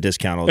 We get a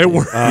discount all the time. It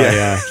works.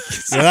 Yeah,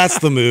 that's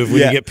the move.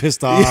 When you get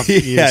pissed off,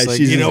 yeah, like,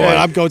 you know what?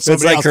 I'm going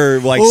somebody else. It's like her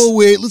like. Oh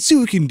wait, let's see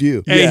what we can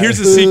do. Hey, here's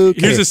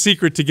a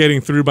secret to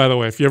getting through. By the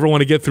way, if you ever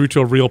want to get through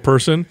to a real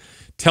person,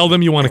 tell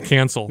them you want to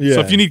cancel. Yeah. So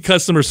if you need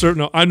customer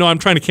service, I know I'm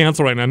trying to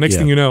cancel right now. Next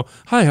thing you know,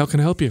 hi, how can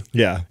I help you?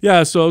 Yeah.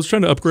 Yeah, so I was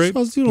trying to upgrade. So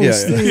I was doing all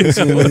these things,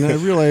 and I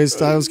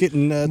realized I was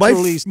getting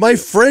my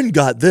friend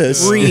got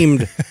this.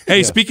 Reamed.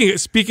 Hey,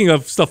 speaking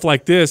of stuff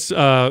like this,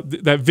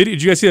 that video,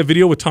 did you guys see that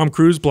video with Tom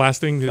Cruise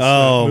blasting his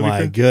movie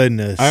my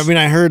goodness. I mean,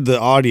 I heard the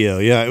audio.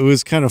 Yeah, it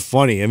was kind of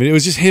funny. I mean, it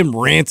was just him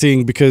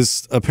ranting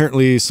because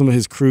apparently some of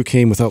his crew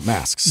came without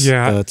masks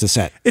to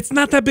set. It's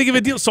not that big of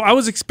a deal. So I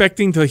was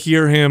expecting to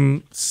hear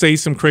him say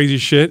some crazy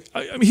shit.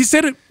 I mean,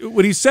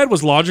 what he said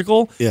was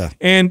logical. Yeah.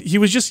 And he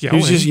was just yelling.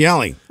 He was just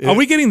yelling. Are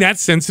we getting that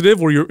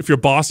sensitive where if your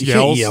boss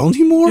yells? You can't yell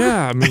anymore?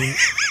 Yeah, I mean,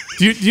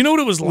 Do you know what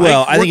it was like?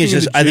 Well, I think it's working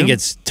in just the I think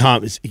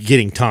gym?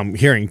 it's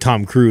hearing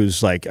Tom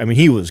Cruise, like, I mean,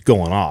 he was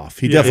going off.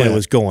 He definitely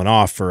was going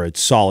off for a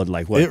solid,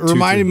 like, what? It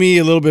reminded me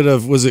a little bit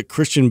of, was it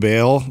Christian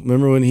Bale?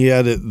 Remember when he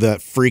had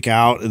that freak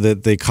out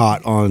that they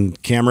caught on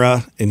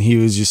camera, and he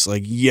was just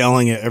like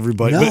yelling at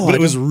everybody, No, but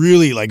it was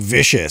really like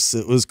vicious.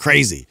 It was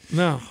crazy.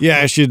 No.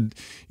 Yeah,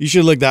 you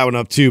should look that one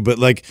up too. But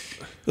like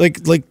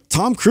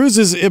Tom Cruise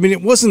is, I mean,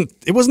 it wasn't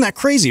that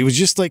crazy. It was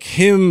just like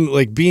him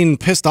like being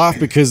pissed off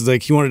because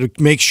like he wanted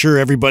to make sure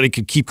everybody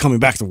could keep coming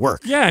back to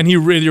work. Yeah, and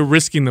you're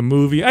risking the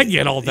movie. I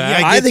get all that.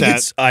 Yeah, I think that.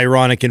 it's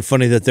ironic and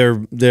funny that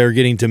they're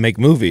getting to make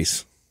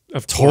movies.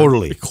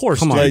 Totally. Of course.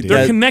 Come on, dude. dude.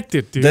 They're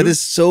connected, dude. That is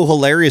so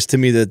hilarious to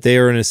me that they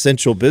are an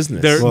essential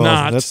business. They're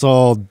not. That's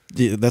all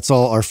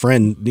our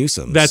friend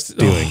Newsom's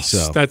doing.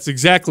 So that's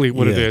exactly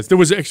what it Yeah. is. There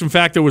was, in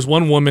fact, there was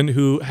one woman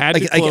who had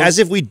to like close. as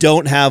if we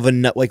don't have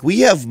enough. Like,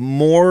 we have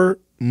more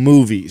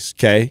movies,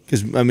 okay?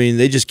 Because I mean,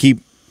 they just keep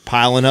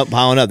piling up.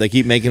 They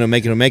keep making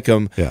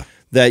them. Yeah.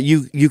 That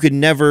you could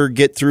never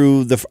get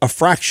through a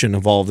fraction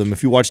of all of them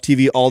if you watch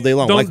TV all day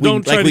long.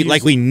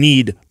 We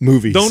need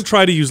movies. Don't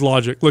try to use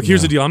logic. Look,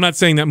 here's the deal. I'm not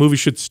saying that movies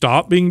should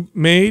stop being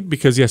made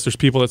because yes, there's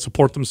people that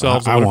support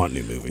themselves. I want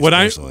new movies. What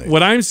personally.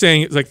 I'm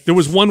saying is, like, there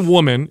was one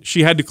woman,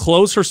 she had to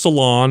close her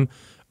salon,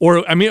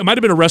 or I mean, it might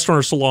have been a restaurant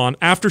or salon,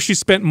 after she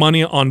spent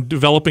money on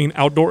developing an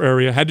outdoor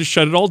area, had to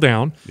shut it all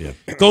down. Yeah.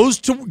 Goes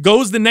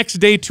the next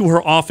day to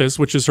her office,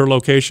 which is her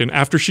location,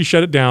 after she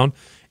shut it down,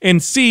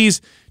 and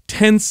sees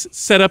tents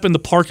set up in the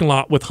parking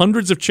lot with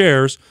hundreds of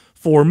chairs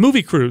for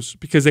movie crews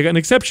because they got an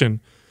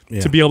exception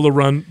to be able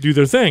to do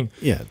their thing.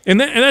 Yeah. And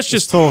that's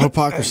just total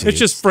hypocrisy. It's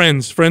just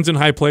friends in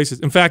high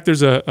places. In fact,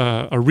 there's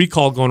a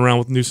recall going around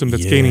with Newsom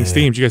that's gaining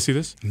steam. Did you guys see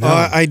this?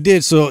 I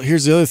did. So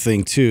here's the other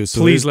thing too.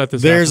 So Please let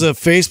this There's happen. a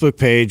Facebook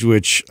page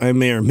which I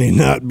may or may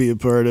not be a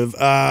part of.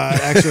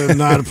 Actually, I'm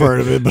not a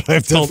part of it, but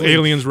I've called definitely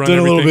Aliens Run done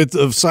a little Everything.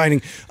 bit of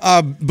signing.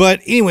 But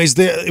anyways,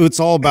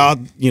 it's all about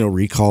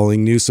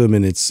recalling Newsom,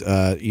 and it's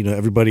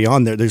everybody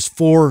on there. There's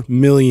 4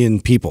 million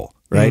people.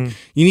 Right? Mm-hmm.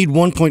 You need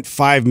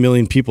 1.5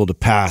 million people to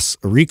pass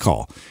a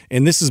recall.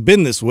 And this has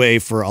been this way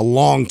for a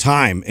long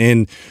time.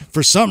 And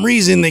for some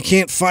reason, they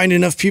can't find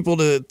enough people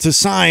to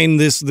sign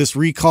this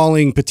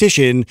recalling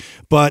petition,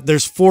 but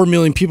there's 4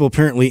 million people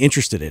apparently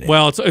interested in it.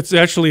 Well, it's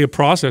actually a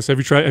process. Have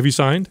you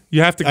signed?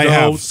 You have to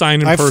go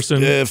sign in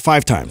person.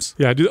 5 times.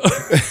 Yeah, do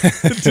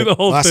the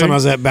whole Last thing. time I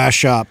was at Bass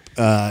Shop,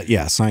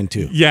 signed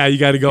 2. Yeah, you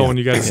got to go and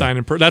you got to sign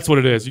in person. That's what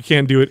it is. You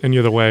can't do it any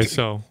other way.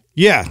 So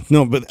Yeah,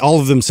 no, but all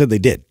of them said they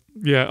did.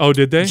 yeah. Oh,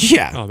 did they?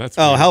 Yeah. Oh, that's.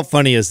 Oh, weird. how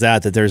funny is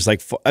that there's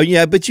like,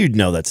 yeah, but you'd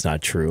know that's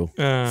not true.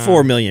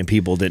 4 million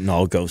people didn't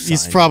all go sign.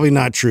 It's probably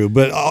not true,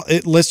 but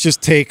let's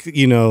just take,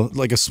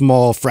 like a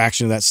small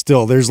fraction of that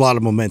still. There's a lot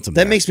of momentum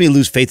That there. makes me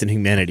lose faith in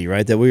humanity,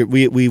 right? That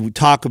we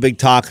talk a big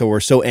talk, and we're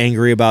so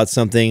angry about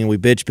something, and we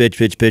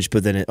bitch,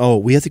 but then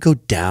we have to go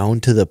down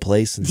to the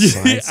place and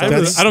sign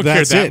something. I don't care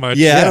that's that it. much.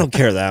 Yeah, I don't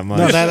care that much.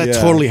 No, that Yeah.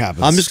 totally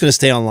happens. I'm just going to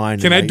stay online.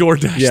 Can I tonight.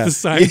 DoorDash the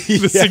sign,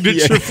 the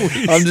signature,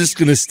 please? I'm just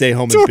going to stay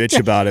home and bitch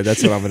about it.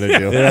 That's what I'm going to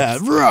do. Yeah.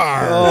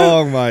 Rawr.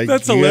 Oh, my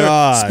That's God.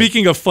 hilarious.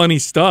 Speaking of funny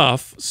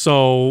stuff,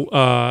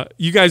 so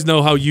you guys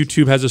know how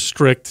YouTube has a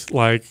strict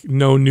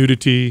no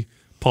nudity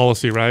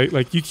policy, right?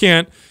 Like you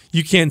can't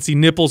see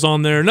nipples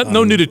on there.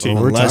 No nudity.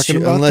 we're talking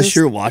about unless this?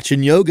 you're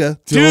watching yoga.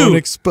 Don't Dude.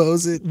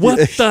 expose it.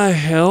 What the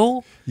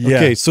hell? Yeah.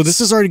 Okay, so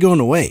this is already going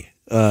away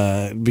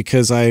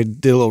because I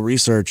did a little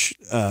research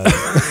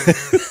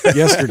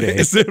yesterday.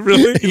 Is it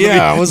really?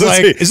 Yeah, I was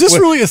like, is this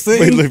really a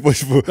thing?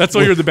 That's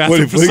why you're in the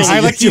bathroom for so long. I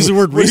like to use the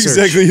word What research.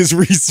 exactly is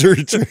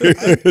research?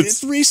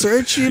 It's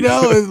research,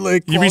 and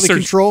like You quality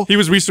control. He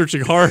was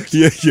researching hard.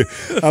 Yeah.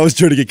 I was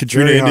trying to get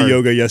Katrina Very into hard.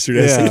 yoga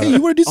yesterday. I said, Yeah. hey,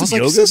 you want to do I was some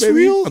like, is yoga, this baby?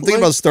 real? I'm thinking Like-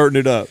 about starting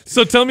it up.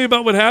 So tell me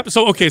about what happened.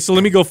 So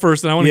let me go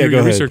first, and I want to Yeah, hear go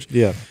your ahead. research.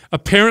 Yeah.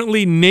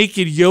 Apparently,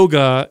 naked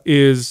yoga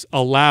is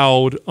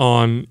allowed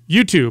on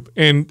YouTube,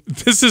 and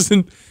this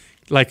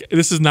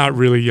is not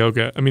really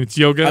yoga. I mean, it's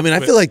yoga. I mean, I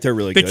but feel like they're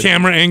really the good.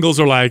 camera angles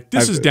are like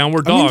this is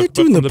downward I mean, dog. they're but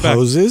doing from the back.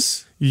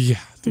 poses. Yeah,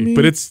 dude,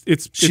 but it's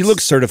She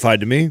looks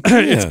certified to me.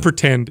 it's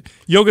pretend.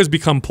 Yoga's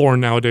become porn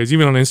nowadays,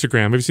 even on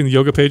Instagram. Have you seen the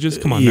yoga pages?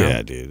 Come on, now.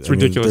 Yeah, dude. It's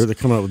ridiculous. They're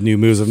coming up with new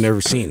moves I've never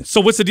seen. So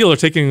what's the deal? They're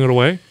taking it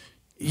away.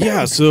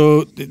 Yeah,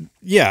 so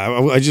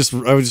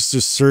I was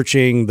just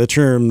searching the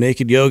term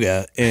naked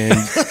yoga, and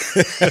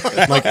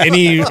like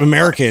any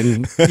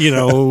American,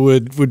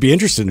 would be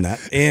interested in that.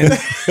 And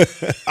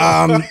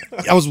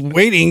I was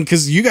waiting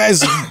because you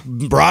guys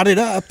brought it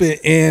up,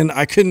 and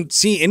I couldn't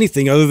see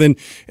anything other than,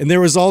 and there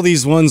was all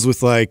these ones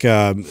with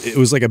it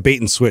was like a bait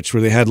and switch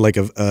where they had like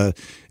an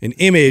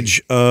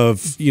image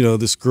of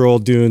this girl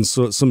doing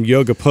some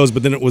yoga pose,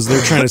 but then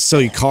they're trying to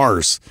sell you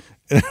cars.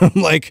 And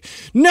I'm like,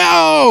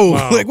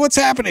 no, like what's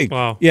happening?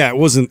 Wow. Yeah,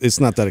 it's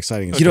not that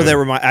exciting. You know,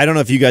 I don't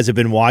know if you guys have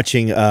been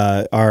watching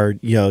our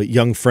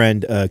young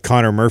friend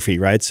Connor Murphy,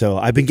 right? So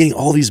I've been getting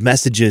all these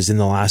messages in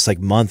the last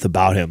month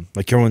about him.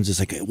 Like everyone's just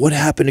like, what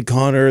happened to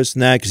Connor? This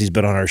and that, because he's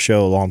been on our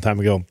show a long time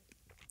ago.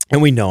 And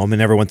we know him,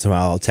 and every once in a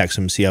while I'll text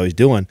him and see how he's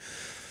doing.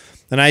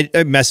 And I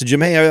messaged him,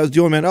 hey, I was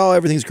doing, man. Oh,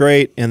 everything's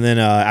great. And then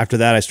after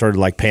that, I started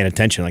like paying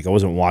attention. Like I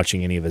wasn't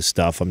watching any of his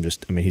stuff.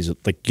 He's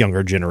like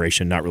younger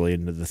generation, not really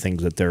into the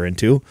things that they're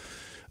into.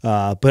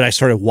 But I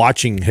started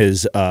watching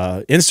his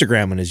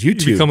Instagram and his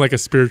YouTube. You become like a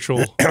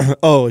spiritual.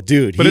 Oh,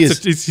 dude. But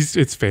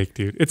it's fake,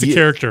 dude. It's a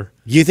character.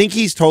 You think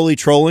he's totally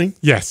trolling?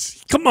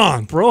 Yes. Come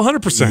on, bro.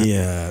 100%.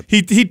 Yeah.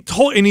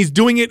 And he's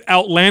doing it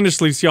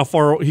outlandishly to see how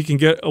far he can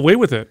get away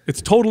with it.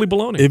 It's totally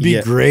baloney. It'd be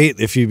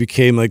great if he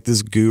became like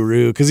this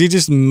guru because he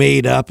just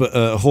made up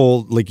a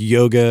whole like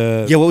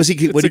yoga. Yeah, what was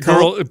he? What did he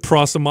call it?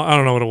 I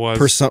don't know what it was.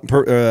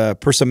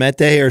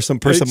 Persamete or some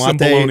persamate. Some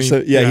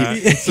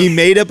baloney. He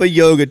made up a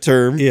yoga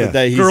term. Yeah.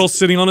 That girls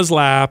sitting on his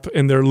lap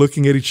and they're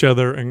looking at each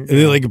other and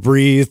they like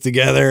breathe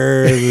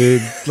together. They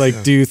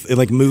like do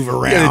like move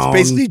around. Yeah, it's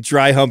basically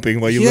dry humping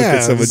while you look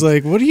at someone. It's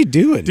like, what are you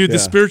doing, dude? The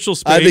spiritual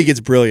space. I think it's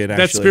brilliant.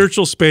 Actually, that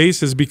spiritual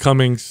space is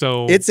becoming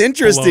so. It's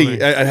interesting,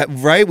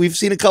 right? We've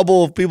seen a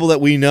couple of people that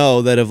we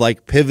know that have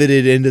like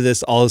pivoted into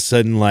this all of a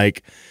sudden,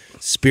 like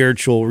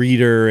spiritual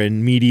reader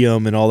and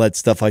medium and all that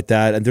stuff like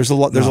that. And there's a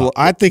lot.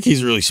 I think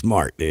he's really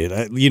smart, dude.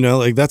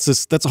 Like that's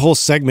a whole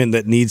segment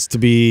that needs to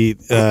be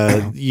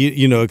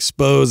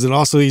exposed, and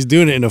also he's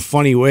doing it in a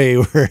funny way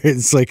where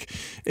it's like,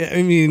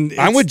 I mean,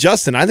 I'm with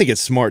Justin. I think it's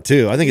smart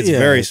too. I think it's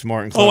very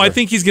smart and clever. I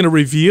think he's going to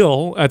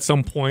reveal at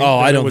some point. Oh,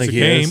 I don't think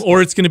he is.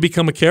 Or it's going to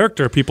become a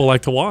character people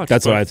like to watch.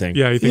 That's what I think.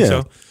 Yeah, you think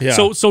so? Yeah.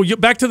 So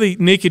back to the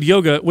naked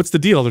yoga. What's the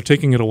deal? They're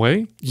taking it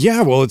away?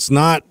 Yeah, well, it's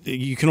not.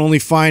 You can only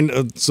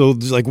find so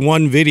there's like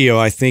one video.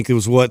 I think it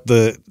was what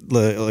the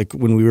like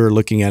when we were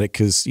looking at it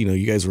because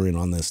you guys were in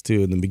on this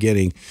too in the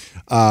beginning.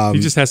 He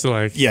just has to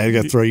like. Yeah, I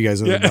got to throw you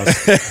guys under the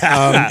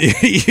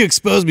bus. You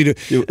exposed me to.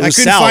 I couldn't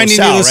Sal, find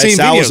any of the same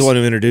Sal videos. was the one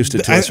who introduced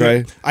it to us,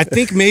 right? I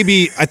think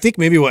maybe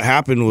what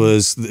happened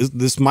was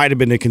this might have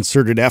been a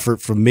concerted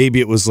effort from maybe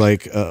it was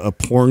like a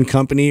porn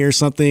company or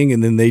something,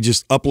 and then they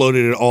just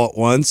uploaded it all at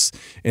once,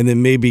 and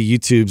then maybe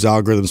YouTube's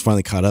algorithms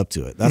finally caught up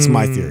to it. That's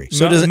my theory.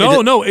 So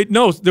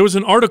no. There was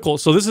an article.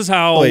 So this is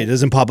how. Wait, it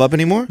doesn't pop up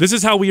anymore? This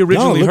is how we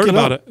originally heard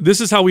about it. This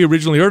is how we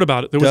originally heard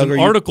about it. There was an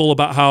article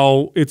about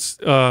how it's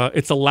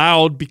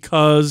allowed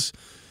because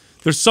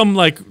there's some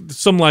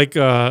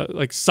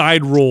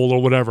side rule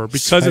or whatever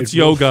because it's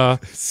yoga.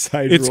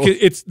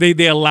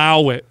 They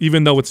allow it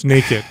even though it's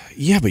naked.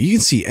 Yeah, but you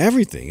can see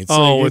everything.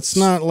 It's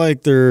not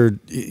like they're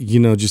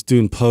just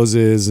doing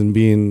poses and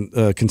being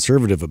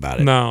conservative about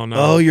it. No.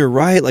 Oh, you're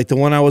right. Like the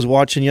one I was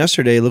watching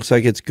yesterday, it looks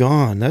like it's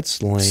gone.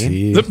 That's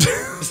lame.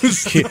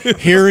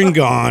 Here and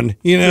gone.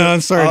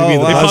 I'm sorry to be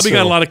the They probably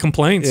got a lot of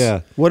complaints.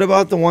 Yeah. What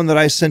about the one that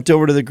I sent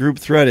over to the group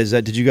thread?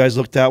 Did you guys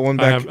look that one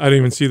back? I didn't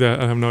even see that.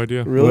 I have no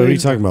idea. Really? What are you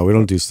talking about? We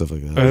don't do stuff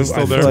like that. It's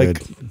still there.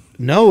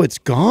 No, it's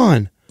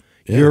gone.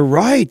 Yeah. You're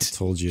right.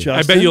 Told you. Justin?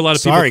 I bet you a lot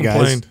of people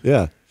complained. Guys.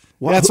 Yeah.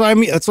 Well, that's what I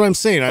mean. That's what I'm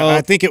saying.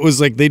 I think it was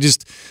like they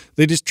just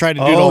tried to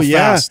do it all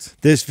fast.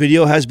 This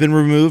video has been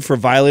removed for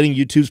violating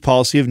YouTube's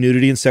policy of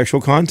nudity and sexual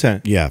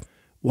content. Yeah.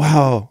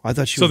 Wow. I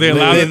thought they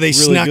allowed it. They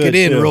snuck it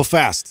in real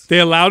fast. They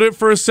allowed it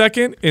for a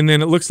second, and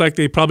then it looks like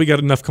they probably got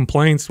enough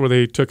complaints where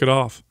they took it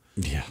off.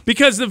 Yeah.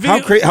 Because the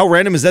video. How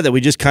random is that we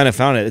just kind of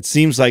found it? It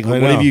seems like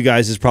one of you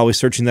guys is probably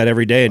searching that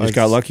every day and just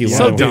got lucky.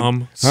 So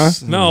dumb. Huh?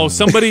 No,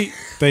 somebody.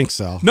 Thanks,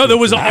 Sal. No, there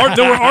were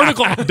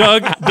articles.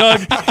 Doug,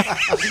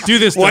 do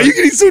this. Why are you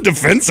getting so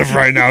defensive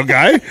right now,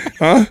 guy?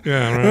 Huh?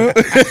 Yeah, right.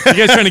 You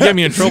guys trying to get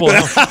me in trouble?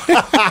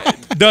 Huh?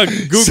 Doug,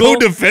 Google. So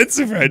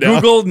defensive right now.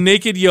 Google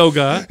naked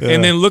yoga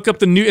and then look up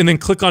the new and then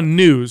click on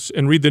news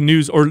and read the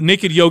news, or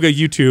naked yoga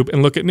YouTube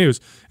and look at news,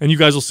 and you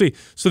guys will see.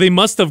 So they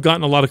must have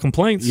gotten a lot of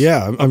complaints.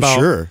 Yeah, I'm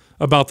sure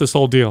about this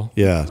whole deal.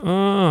 Yeah.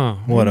 Oh,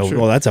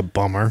 well, that's a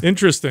bummer.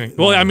 Interesting.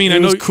 Well, I mean,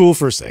 it was cool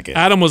for a second.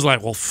 Adam was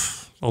like, well.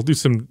 I'll do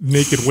some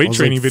naked weight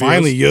training videos.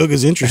 Finally,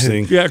 yoga's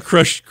interesting. Yeah,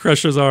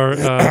 crushes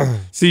are.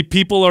 See,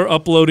 people are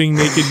uploading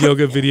naked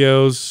yoga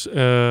videos.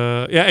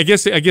 Yeah, I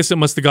guess it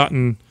must have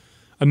gotten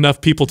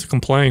enough people to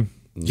complain.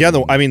 Yeah,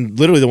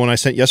 literally the one I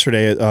sent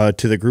yesterday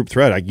to the group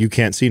thread, you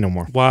can't see no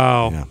more.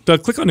 Wow. Yeah.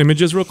 Doug, click on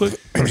images real quick.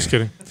 I'm just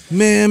kidding.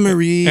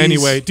 Memories.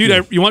 Anyway,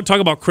 dude, you want to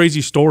talk about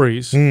crazy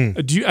stories?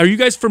 Are you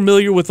guys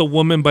familiar with a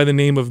woman by the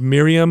name of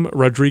Miriam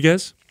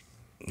Rodriguez?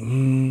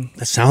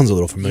 That sounds a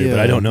little familiar, but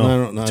I don't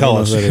know. Tell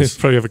us. It's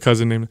probably have a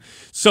cousin named.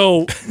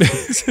 So,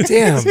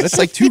 damn, that's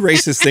like two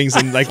racist things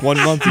in like 1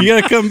 month. You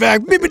gotta come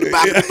back. Do something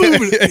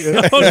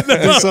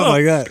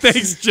like that.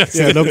 Thanks,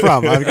 Justin. Yeah, no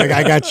problem.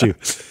 I got you.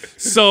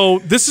 So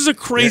this is a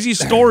crazy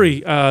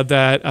story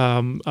that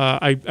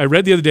I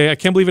read the other day. I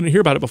can't believe I didn't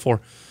hear about it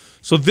before.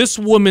 So this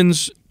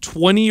woman's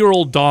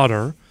 20-year-old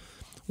daughter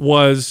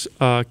was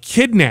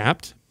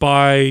kidnapped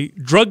by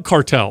drug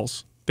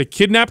cartels. They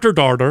kidnapped her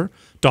daughter.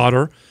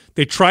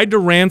 They tried to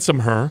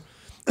ransom her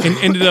and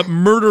ended up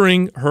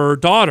murdering her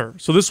daughter.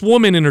 So this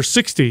woman in her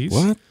 60s.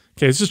 What?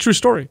 Okay, this is a true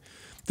story.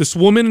 This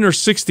woman in her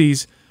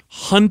 60s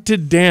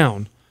hunted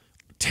down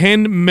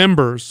 10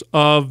 members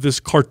of this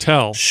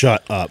cartel.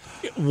 Shut up.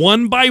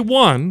 One by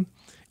one.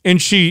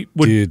 And she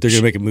would. Dude, they're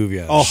going to make a movie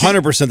out of it.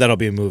 100% that'll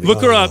be a movie.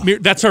 Look her up.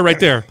 That's her right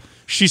there.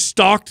 She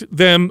stalked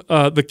them,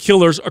 the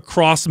killers,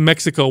 across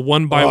Mexico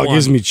one by one. It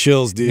gives me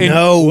chills, dude.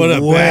 No what a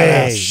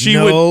way. She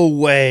no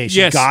way.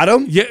 She got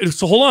them? Yeah.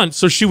 So hold on.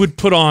 So she would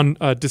put on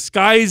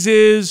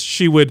disguises.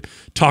 She would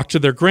talk to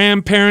their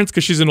grandparents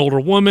because she's an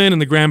older woman,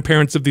 and the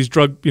grandparents of these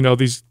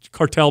these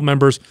cartel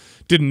members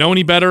didn't know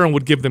any better and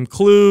would give them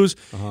clues.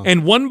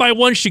 And one by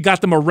one, she got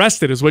them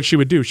arrested is what she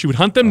would do. She would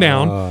hunt them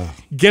down,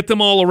 get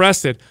them all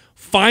arrested.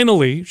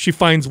 Finally, she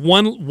finds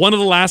one of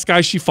the last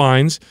guys she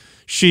finds.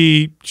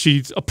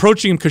 She's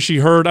approaching him because she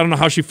heard, I don't know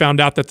how she found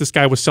out that this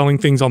guy was selling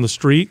things on the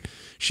street.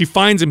 She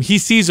finds him. He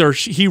sees her.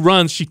 He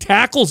runs. She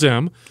tackles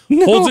him,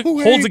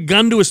 holds a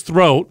gun to his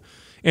throat,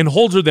 and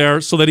holds her there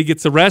so that he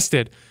gets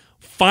arrested.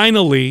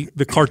 Finally,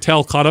 the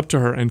cartel caught up to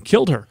her and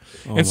killed her.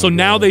 And so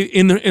now they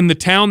in the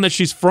town that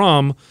she's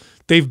from,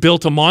 they've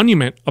built a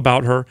monument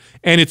about her,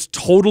 and it's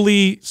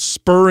totally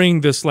spurring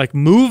this like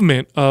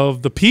movement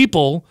of the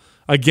people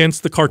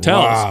against the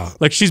cartels. Wow.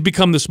 Like she's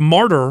become this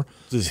martyr,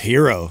 This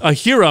hero. a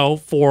hero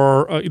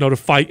for to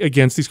fight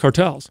against these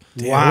cartels.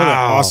 Damn, what an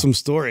awesome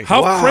story.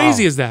 How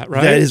crazy is that,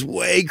 right? That is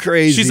way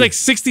crazy. She's like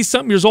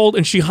 60-something years old,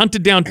 and she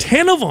hunted down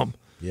 10 of them.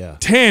 Yeah.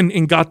 10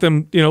 and got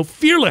them,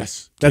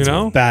 fearless. That's you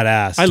know?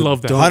 badass. I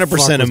love that. Don't 100%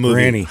 fuck a with movie.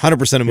 Granny.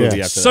 100% a movie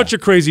Yeah. after Such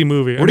that. a crazy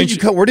movie. Where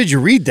did you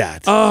read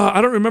that?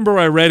 I don't remember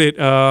where I read it.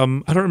 I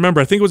don't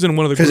remember. I think it was in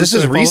one of the Because groups this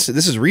is that I follow. recent.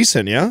 This is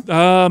recent, yeah.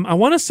 I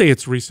want to say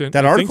it's recent.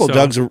 That I article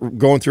think so. Doug's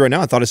going through right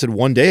now. I thought it said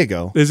 1 day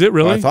ago. Is it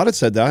really? I thought it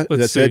said that.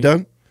 Let's That's it, see.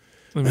 Doug.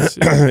 Let me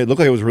see. It looked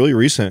like it was really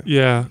recent.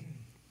 Yeah.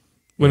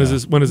 When is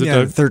this? When is it, Yeah,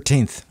 Doug? the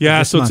 13th.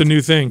 Yeah, so it's a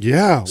new thing.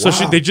 Yeah, So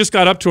wow. they just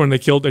got up to her and they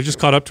just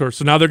caught up to her.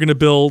 So now they're going to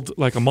build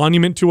like a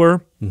monument to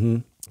her,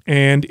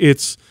 and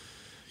it's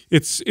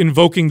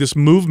invoking this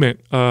movement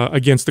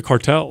against the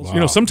cartels.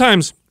 Wow.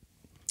 Sometimes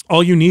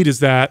all you need is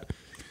that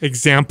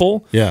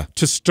example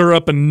to stir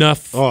up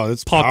enough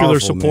that's popular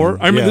powerful, support.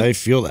 man. I mean, I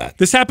feel that.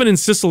 this happened in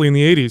Sicily in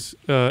the 80s.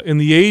 In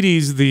the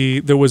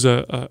 80s, there was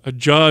a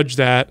judge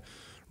that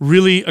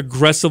really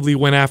aggressively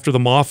went after the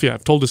mafia.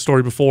 I've told this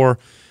story before.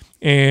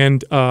 And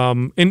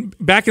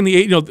back in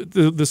the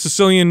 80s, the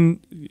Sicilian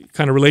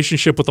kind of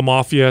relationship with the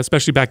mafia,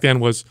 especially back then,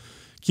 was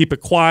keep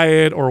it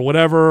quiet or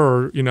whatever,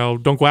 or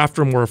don't go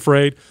after them. We're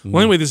afraid.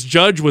 Well, anyway, this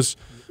judge was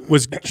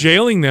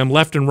jailing them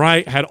left and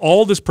right, had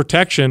all this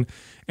protection,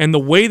 and the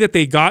way that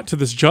they got to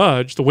this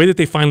judge, the way that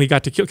they finally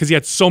got to kill, because he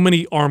had so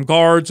many armed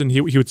guards and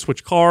he would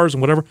switch cars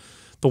and whatever.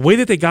 The way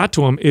that they got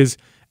to him is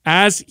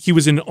as he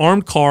was in an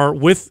armed car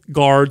with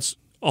guards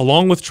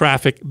along with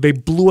traffic, they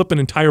blew up an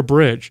entire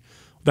bridge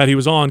that he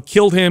was on,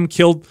 killed him,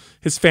 killed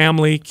his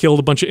family, killed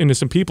a bunch of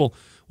innocent people.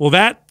 Well,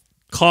 that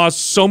caused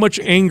so much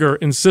anger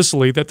in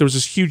Sicily that there was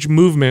this huge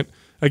movement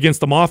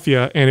against the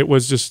mafia, and it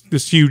was just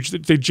this huge,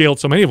 they jailed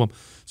so many of them.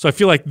 So I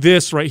feel like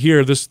this right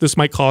here, this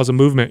might cause a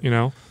movement,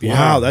 Wow,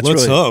 that's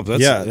let's really, hope.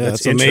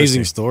 that's an amazing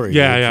interesting. story.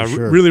 Yeah, dude, for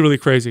sure. really, really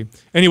crazy.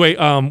 Anyway,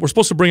 we're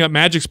supposed to bring up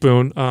Magic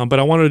Spoon, but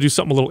I wanted to do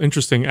something a little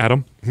interesting,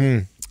 Adam.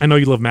 I know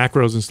you love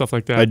macros and stuff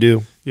like that. I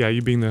do. Yeah,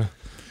 you being the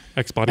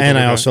ex-bodybuilder And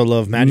I guy. also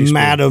love Magic Spoon.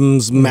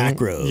 Madam's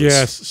macros.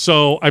 Yes.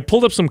 So I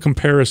pulled up some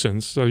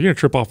comparisons. So you're going to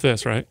trip off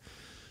this, right?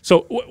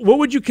 So what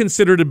would you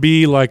consider to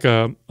be like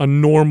a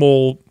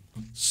normal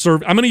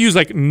serve? I'm going to use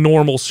like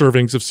normal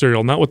servings of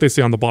cereal, not what they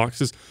say on the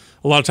boxes.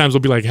 A lot of times they'll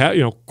be like,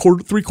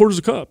 3/4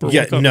 a cup. Or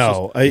Yeah, 1 cup.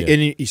 no.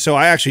 And so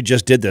I actually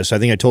just did this. I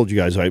think I told you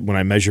guys when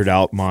I measured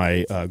out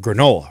my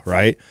granola,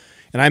 right?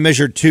 And I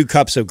measured 2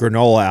 cups of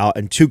granola out,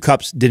 and 2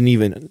 cups didn't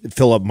even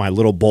fill up my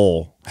little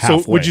bowl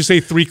halfway. So would you say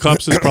 3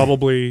 cups is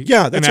probably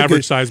that's an a average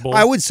good size bowl?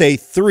 I would say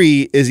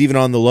 3 is even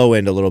on the low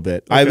end a little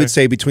bit. I Okay. would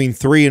say between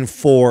 3 and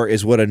 4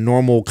 is what a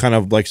normal kind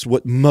of like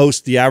what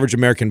the average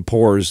American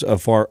pours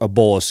for a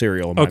bowl of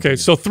cereal. In my Okay, opinion.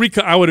 so 3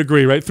 cups, I would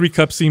agree, right? 3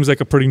 cups seems like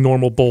a pretty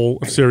normal bowl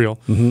of cereal.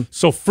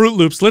 So Fruit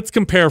Loops, let's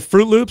compare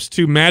Fruit Loops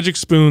to Magic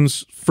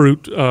Spoon's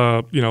fruit,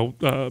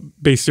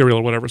 based cereal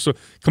or whatever. So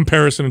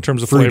comparison in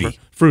terms of flavor.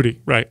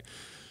 Fruity, right.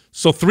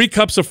 So 3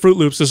 cups of Fruit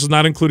Loops, this is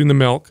not including the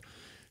milk,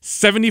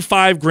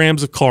 75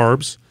 grams of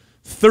carbs,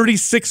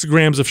 36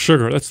 grams of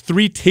sugar. That's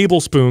 3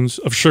 tablespoons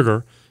of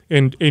sugar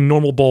in a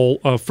normal bowl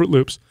of Fruit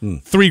Loops.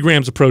 3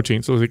 grams of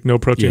protein, so like no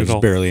protein Yeah, at just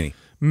all. barely any.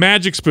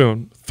 Magic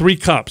Spoon, 3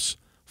 cups,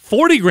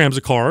 40 grams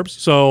of carbs,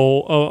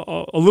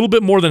 so a little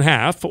bit more than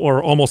half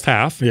or almost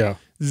half. Yeah.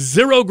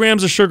 0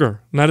 grams of sugar,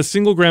 not a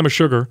single gram of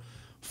sugar,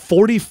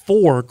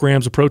 44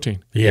 grams of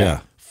protein. Yeah.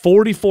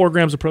 44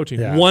 grams of protein.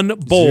 Yeah. 1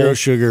 bowl. 0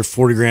 sugar,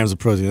 40 grams of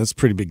protein. That's a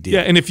pretty big deal.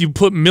 Yeah, and if you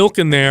put milk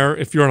in there,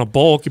 if you're on a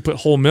bulk, you put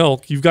whole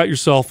milk, you've got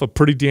yourself a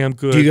pretty damn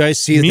good Do you guys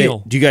see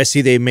meal. do you guys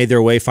see they made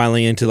their way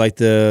finally into like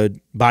the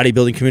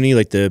bodybuilding community,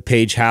 like the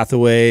Paige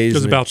Hathaways? It's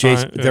and about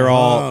Jason- time, yeah. They're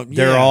all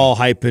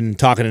yeah. hyping,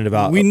 talking it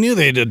about. We knew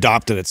they'd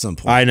adopted at some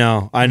point. I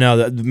know.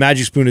 That the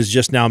Magic Spoon has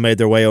just now made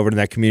their way over to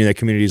that community. That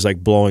community is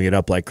like blowing it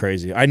up like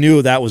crazy. I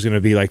knew that was going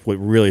to be like what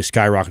really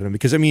skyrocketed them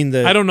because I mean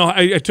I don't know.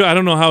 I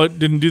don't know how it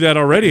didn't do that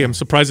already. I'm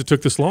surprised it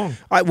took this long.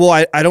 I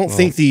don't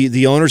think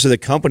the owners of the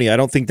company, I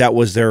don't think that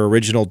was their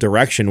original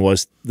direction.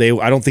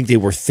 I don't think they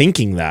were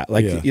thinking that.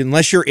 Like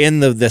unless you're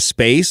in the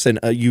space and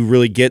you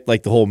really get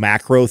like the whole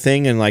macro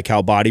thing and like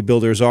how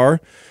bodybuilders are,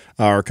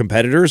 our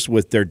competitors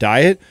with their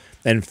diet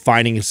and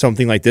finding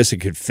something like this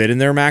that could fit in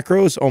their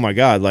macros. Oh my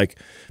God. Like,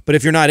 but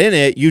if you're not in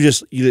it,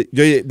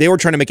 they were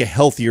trying to make a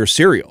healthier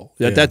cereal.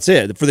 That's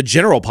it. For the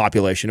general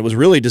population, it was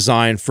really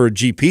designed for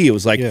GP. It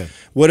was like,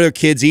 what are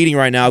kids eating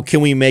right now?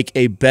 Can we make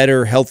a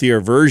better, healthier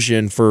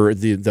version for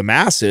the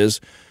masses?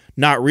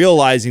 Not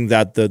realizing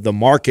that the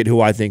market,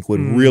 who I think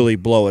would really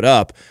blow it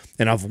up,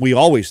 and we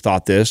always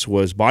thought this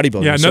was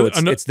bodybuilding. Yeah, so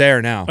it's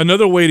there now.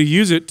 Another way to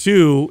use it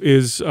too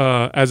is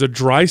as a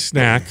dry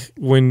snack.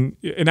 And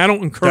I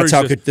don't encourage.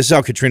 This is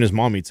how Katrina's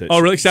mom eats it. Oh,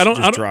 really? I don't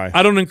encourage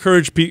I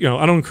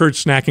don't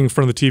encourage snacking in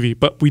front of the TV,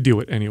 but we do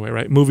it anyway,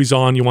 right? Movies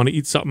on, you want to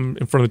eat something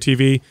in front of the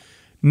TV.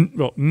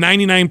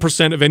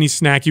 99% of any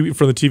snack you eat in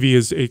front of the TV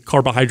is a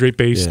carbohydrate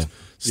based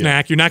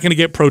snack. You're not going to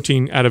get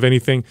protein out of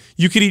anything.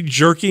 You could eat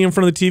jerky in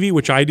front of the TV,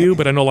 which I do,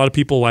 but I know a lot of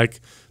people like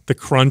the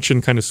crunch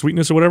and kind of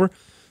sweetness or whatever.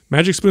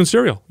 Magic Spoon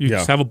cereal. You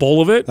just have a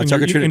bowl of it, and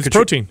it's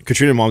protein.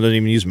 Katrina's mom doesn't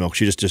even use milk.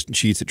 She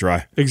she eats it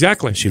dry.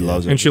 Exactly. She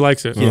loves it. And she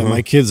likes it. Yeah,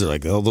 my kids are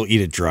like, they'll eat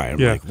it dry. I'm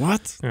like,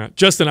 what? Yeah.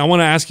 Justin, I want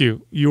to ask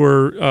you, you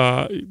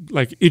were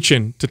like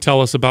itching to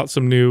tell us about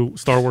some new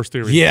Star Wars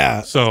theories.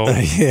 Yeah. So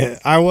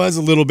I was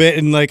a little bit,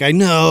 and like I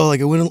know, like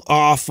I went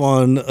off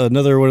on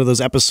another one of those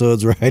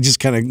episodes where I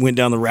just kind of went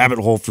down the rabbit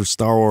hole for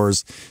Star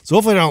Wars. So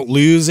hopefully I don't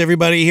lose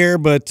everybody here,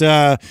 but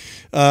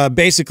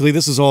basically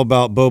this is all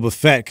about Boba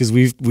Fett because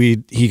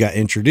he got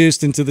introduced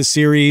into the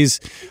series.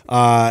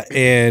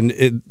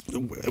 And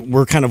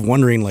we're kind of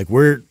wondering like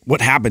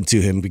what happened to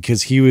him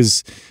because he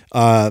was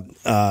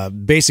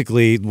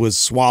basically was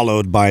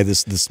swallowed by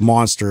this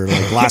monster.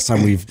 Like last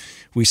time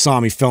we saw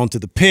him, he fell into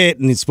the pit,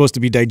 and it's supposed to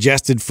be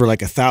digested for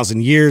like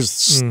 1,000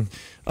 years.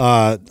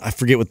 I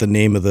forget what the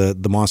name of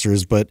the monster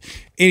is, but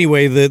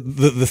anyway,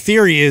 the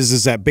theory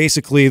is that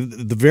basically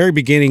the very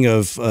beginning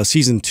of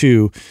season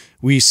 2,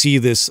 we see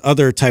this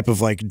other type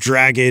of like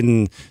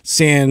dragon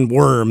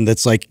sandworm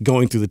that's like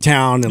going through the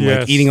town and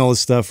like eating all this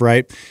stuff,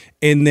 right?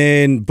 And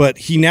then, but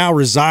he now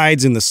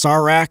resides in the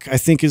Sarlacc, I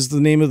think is the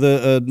name of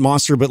the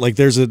monster. But like,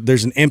 there's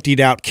an emptied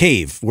out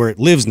cave where it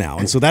lives now,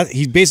 and so that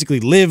he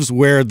basically lives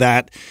where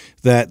that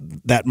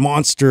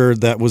monster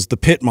that was the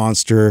pit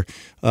monster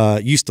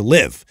used to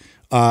live.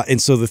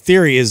 And so the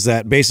theory is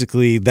that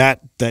basically that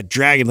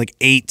dragon like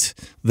ate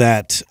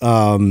that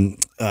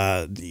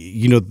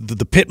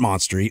the pit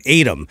monster. He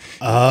ate him.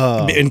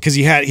 Oh. And because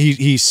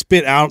he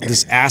spit out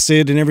this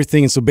acid and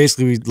everything, and so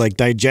basically we like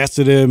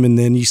digested him, and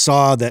then you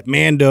saw that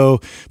Mando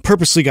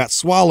purposely got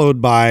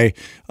swallowed by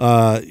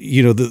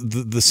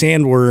the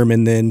sandworm,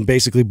 and then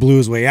basically blew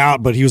his way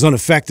out, but he was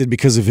unaffected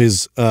because of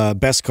his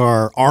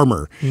Beskar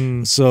armor.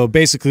 So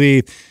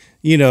basically,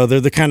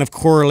 they're kind of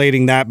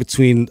correlating that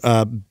between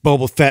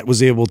Boba Fett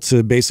was able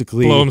to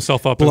basically blow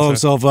himself up,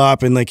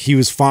 and like he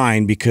was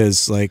fine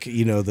because like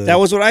that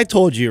was what I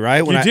told you,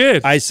 right? When you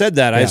did. I said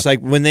that. I was like,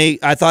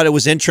 I thought it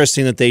was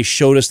interesting that they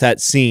showed us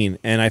that scene,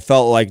 and I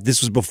felt like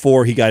this was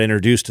before he got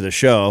introduced to the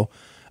show.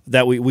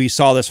 That we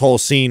saw this whole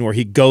scene where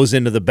he goes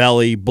into the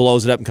belly,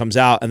 blows it up, and comes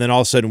out, and then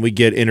all of a sudden we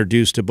get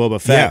introduced to Boba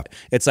Fett. Yeah.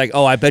 It's like,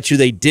 oh, I bet you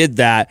they did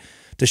that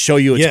to show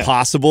you it's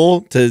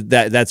possible.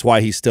 That's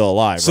why he's still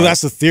alive. So that's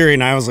the theory,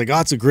 and I was like,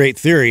 oh, it's a great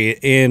theory.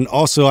 And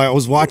also, I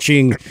was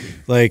watching,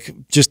 like,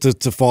 just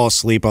to fall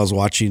asleep, I was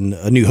watching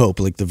A New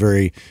Hope, like the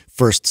very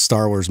first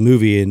Star Wars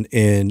movie, and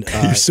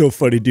you're so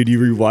funny, dude. You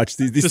rewatch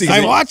these things.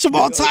 I watch them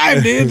all the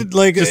time, dude.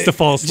 Like just to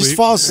fall asleep. Just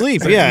fall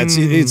asleep. Yeah,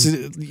 it's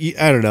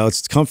I don't know.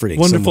 It's comforting.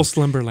 Wonderful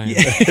Slumberland.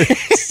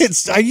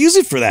 I use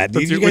it for that.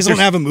 You guys don't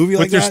have a movie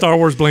like that? With your Star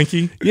Wars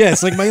blankie? Yeah,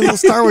 it's like my little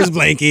Star Wars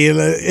blankie, and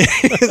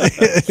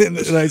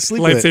I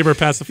sleep with it. Lightsaber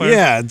pacifier.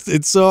 Yeah,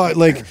 it's so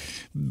like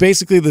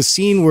basically the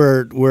scene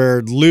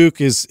where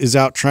Luke is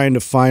out trying to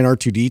find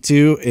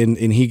R2-D2,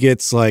 and he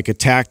gets like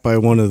attacked by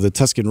one of the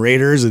Tusken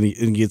Raiders, and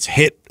he gets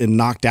hit and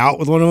knocked out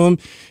with one of them.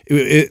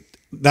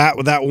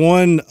 That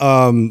one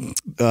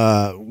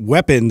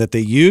weapon that they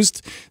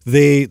used,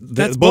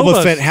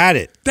 Boba Fett had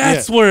it.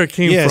 That's where it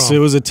came from. Yeah, so it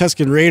was a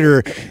Tusken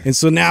Raider, and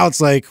so now it's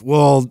like,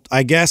 well,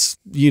 I guess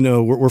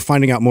we're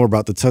finding out more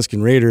about the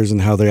Tusken Raiders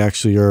and how they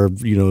actually are,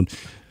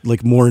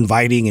 like more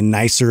inviting and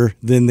nicer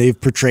than they've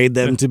portrayed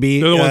them to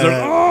be. They're the ones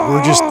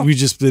that we've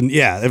just been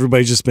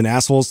everybody's just been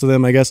assholes to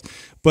them, I guess.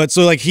 But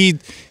so like he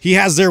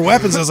has their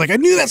weapons. I was like, I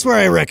knew that's where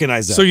I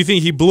recognized that. So you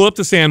think he blew up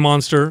the sand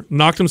monster,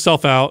 knocked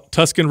himself out,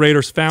 Tusken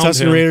Raiders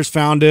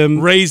found him,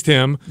 raised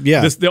him.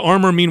 Yeah. The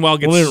armor meanwhile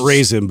gets... Well, they didn't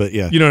raise him, but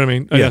yeah. You know what I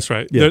mean? Yeah. That's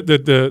right. Yeah.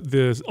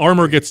 The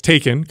armor gets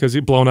taken because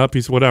he's blown up,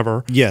 he's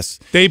whatever. Yes.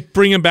 They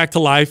bring him back to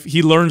life.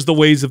 He learns the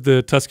ways of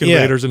the Tusken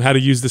Raiders and how to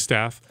use the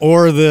staff.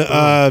 Or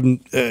the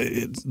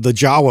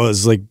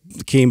Jawas like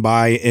came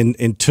by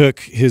and took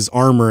his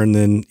armor, and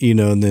then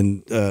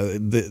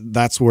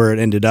that's where it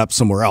ended up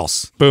somewhere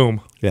else.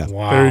 Boom. Yeah.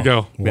 Wow. There you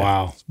go.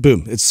 Wow.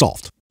 Boom. It's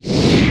solved.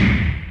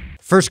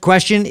 First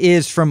question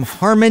is from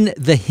Harmon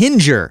the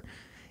Hinger.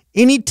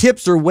 Any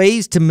tips or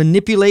ways to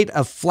manipulate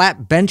a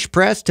flat bench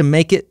press to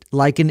make it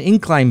like an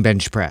incline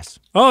bench press?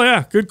 Oh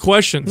yeah, good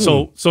question.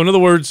 So in other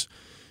words,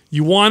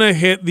 you want to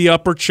hit the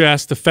upper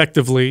chest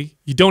effectively.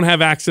 You don't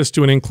have access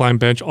to an incline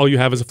bench. All you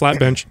have is a flat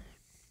bench.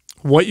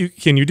 what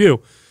can you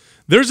do?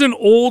 There's an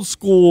old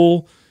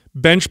school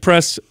bench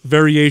press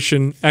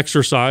variation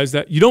exercise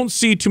that you don't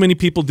see too many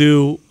people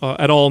do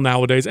at all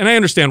nowadays. And I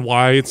understand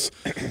why. It's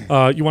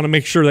you want to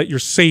make sure that you're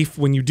safe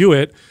when you do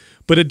it.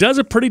 But it does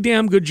a pretty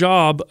damn good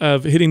job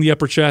of hitting the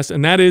upper chest,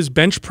 and that is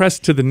bench press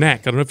to the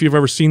neck. I don't know if you've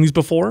ever seen these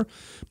before,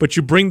 but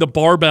you bring the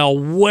barbell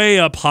way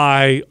up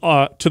high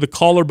to the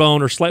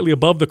collarbone or slightly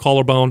above the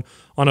collarbone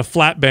on a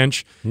flat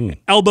bench.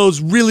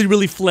 Elbows really,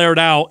 really flared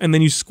out, and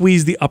then you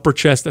squeeze the upper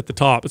chest at the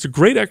top. It's a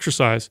great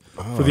exercise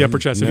for the upper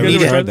chest.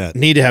 Never tried that.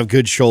 Need to have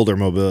good shoulder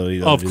mobility.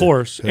 Though, of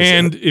course.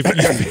 And if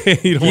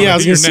you don't I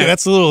was going to say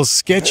that's a little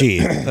sketchy.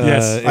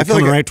 Yes. I feel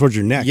like right towards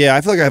your neck. Yeah,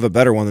 I feel like I have a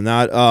better one than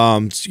that.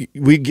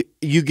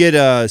 You get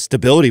a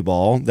stability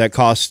ball that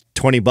costs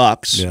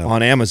 $20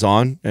 on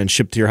Amazon and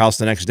shipped to your house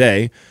the next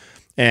day.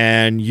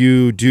 And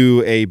you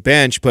do a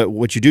bench, but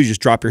what you do is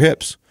just drop your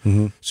hips.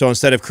 So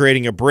instead of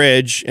creating a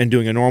bridge and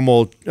doing a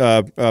normal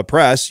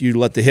press, you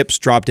let the hips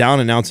drop down,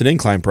 and now it's an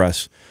incline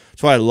press.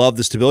 That's why I love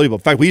the stability ball.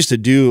 In fact, we used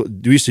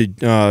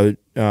to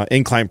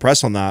incline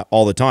press on that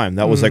all the time.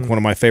 That was like one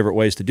of my favorite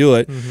ways to do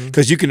it,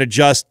 because you can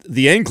adjust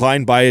the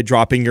incline by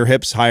dropping your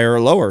hips higher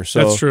or lower.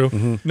 So that's true.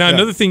 Now,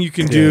 another thing you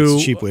can do,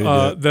 it's a cheap way to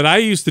do it. that I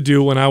used to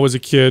do when I was a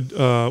kid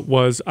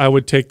was I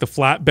would take the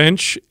flat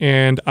bench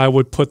and I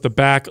would put the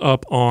back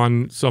up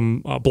on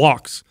some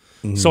blocks.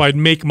 So I'd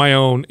make my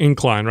own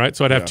incline, right?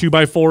 So I'd have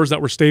 2x4s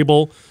that were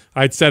stable.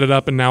 I'd set it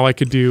up, and now I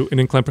could do an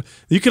incline.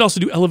 You could also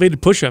do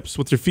elevated push-ups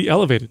with your feet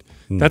elevated.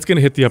 That's going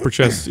to hit the upper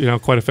chest,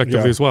 quite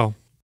effectively as well.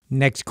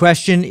 Next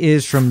question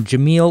is from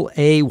Jamil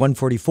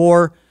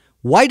A144.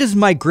 Why does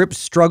my grip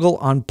struggle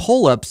on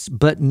pull-ups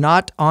but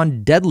not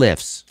on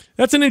deadlifts?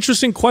 That's an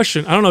interesting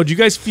question. I don't know. Do you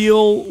guys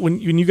feel when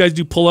you guys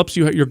do pull-ups,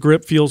 your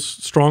grip feels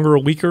stronger or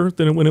weaker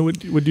than when it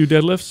would do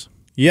deadlifts?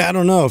 Yeah, I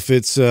don't know if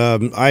it's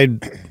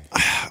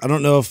I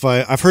don't know if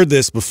I've heard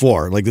this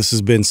before. Like, this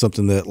has been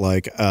something that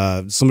like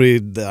somebody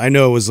that I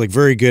know was like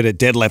very good at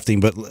deadlifting,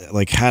 but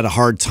like had a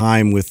hard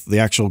time with the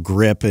actual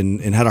grip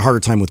and had a harder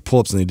time with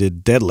pull-ups than they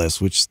did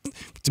deadlifts, which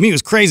to me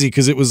was crazy,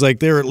 because it was like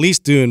they were at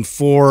least doing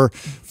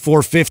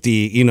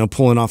 450,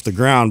 pulling off the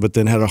ground, but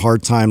then had a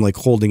hard time like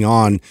holding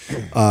on,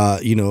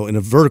 in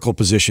a vertical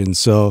position.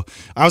 So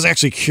I was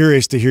actually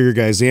curious to hear your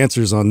guys'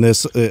 answers on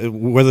this,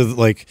 whether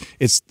like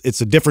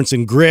it's a difference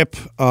in grip,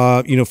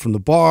 from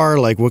the bar,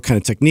 like what kind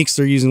of techniques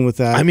they're using with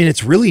that. I mean,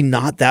 it's really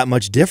not that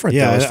much different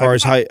though, as far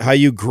as how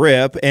you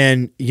grip,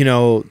 and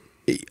God,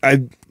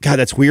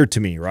 that's weird to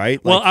me,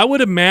 right? Well, I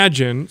would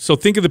imagine. So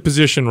think of the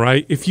position,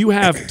 right? If you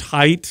have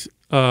tight,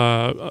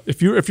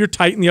 if you're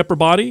tight in the upper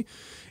body,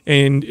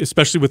 and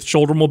especially with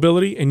shoulder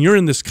mobility, and you're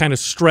in this kind of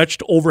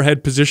stretched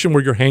overhead position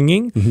where you're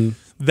hanging,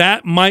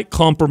 that might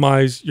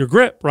compromise your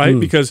grip, right?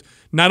 Because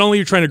not only are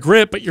you trying to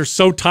grip, but you're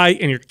so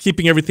tight and you're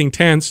keeping everything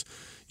tense,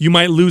 you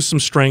might lose some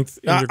strength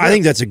in your grip. I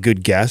think that's a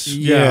good guess.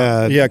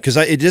 Yeah, because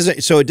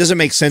it doesn't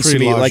make sense to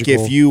me. Pretty Like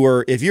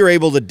if you're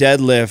able to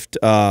deadlift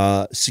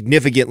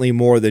significantly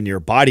more than your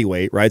body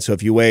weight, right? So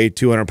if you weigh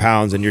 200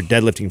 pounds and you're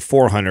deadlifting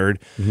 400,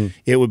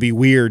 it would be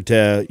weird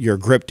to your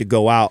grip to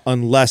go out,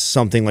 unless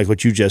something like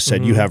what you just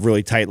said, you have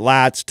really tight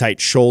lats, tight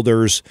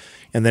shoulders,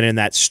 and then in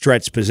that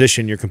stretched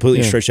position, you're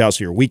completely stretched out,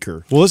 so you're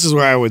weaker. Well, this is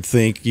where I would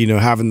think,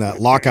 having that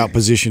lockout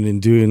position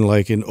and doing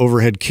like an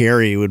overhead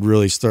carry would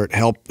really start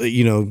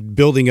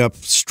building up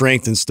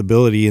strength and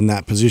stability in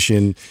that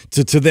position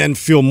to then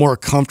feel more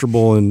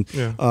comfortable and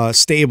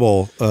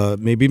stable.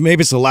 Maybe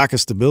it's a lack of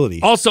stability.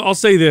 Also, I'll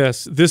say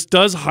this. This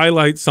does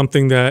highlight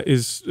something that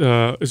is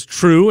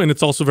true, and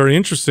it's also very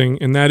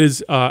interesting, and that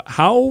is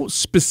how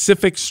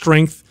specific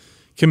strength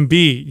can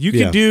be. You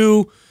can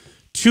do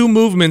two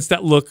movements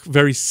that look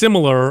very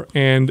similar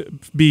and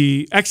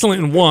be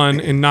excellent in one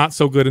and not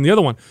so good in the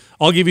other one.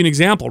 I'll give you an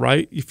example,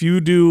 right? If you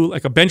do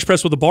like a bench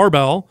press with a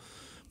barbell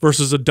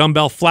versus a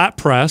dumbbell flat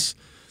press,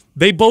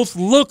 they both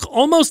look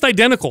almost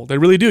identical. They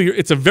really do.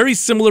 It's a very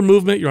similar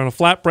movement. You're on a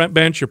flat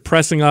bench, you're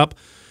pressing up.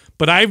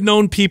 But I've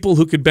known people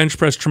who could bench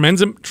press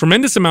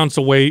tremendous amounts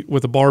of weight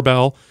with a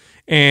barbell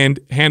and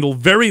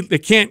they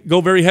can't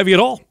go very heavy at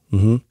all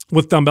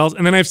with dumbbells.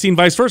 And then I've seen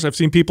vice versa. I've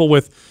seen people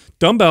with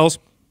dumbbells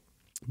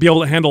be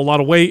able to handle a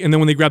lot of weight, and then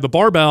when they grab the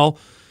barbell,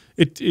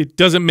 it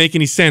doesn't make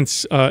any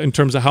sense in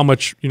terms of how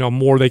much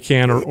more they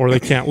can or they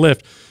can't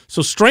lift.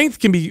 So strength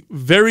can be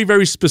very,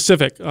 very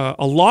specific.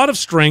 A lot of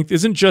strength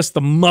isn't just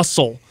the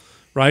muscle,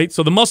 right?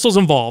 So the muscle's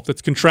involved.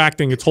 It's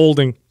contracting, it's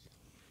holding,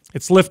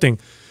 it's lifting.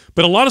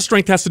 But a lot of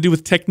strength has to do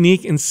with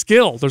technique and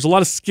skill. There's a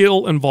lot of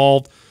skill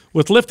involved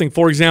with lifting.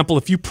 For example,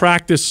 if you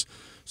practice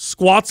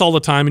squats all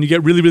the time and you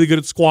get really, really good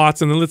at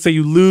squats, and then let's say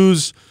you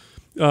lose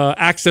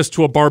access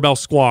to a barbell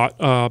squat,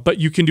 but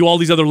you can do all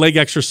these other leg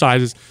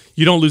exercises.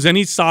 You don't lose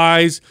any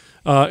size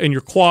in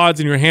your quads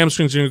and your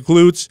hamstrings and your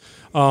glutes.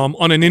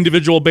 On an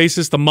individual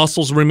basis, the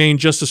muscles remain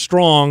just as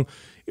strong.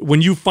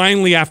 When you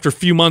finally, after a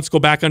few months, go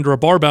back under a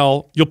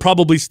barbell, you'll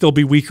probably still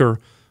be weaker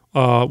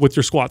with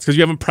your squats because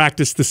you haven't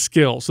practiced the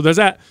skill. So there's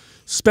that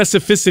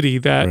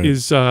specificity that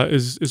is You're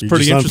pretty just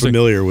interesting.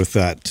 unfamiliar with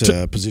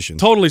that position.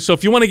 Totally. So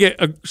if you want to get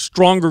a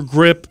stronger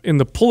grip in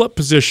the pull-up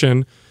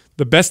position,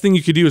 the best thing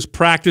you could do is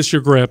practice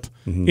your grip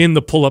in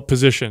the pull-up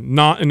position,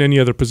 not in any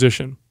other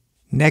position.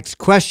 Next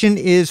question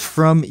is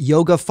from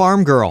Yoga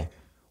Farm Girl.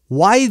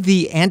 Why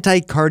the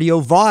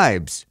anti-cardio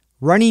vibes?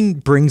 Running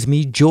brings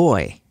me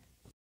joy.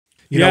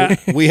 You know,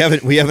 we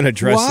haven't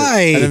addressed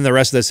Why? it. And then the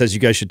rest of that says you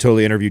guys should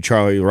totally interview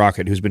Charlie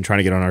Rocket, who's been trying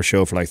to get on our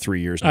show for like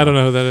 3 years now. I don't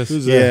know who that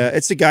is. Yeah,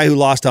 it's the guy who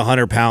lost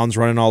 100 pounds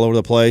running all over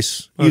the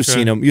place. You've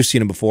seen him. You've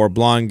seen him before.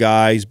 Blonde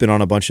guy. He's been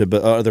on a bunch of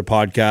other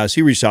podcasts.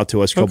 He reached out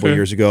to us a couple of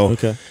years ago.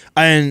 Okay.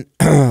 And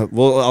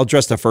well, I'll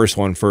address the first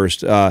one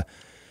first.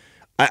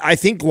 I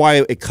think why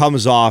it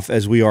comes off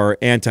as we are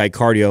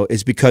anti-cardio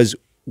is because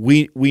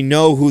we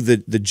know who the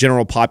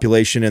general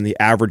population and the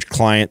average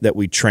client that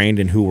we trained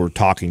and who we're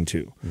talking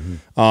to.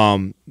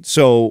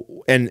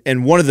 So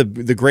and one of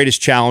the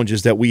greatest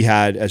challenges that we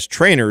had as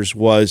trainers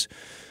was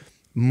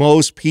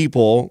most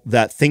people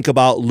that think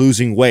about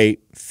losing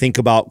weight think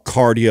about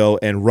cardio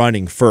and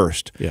running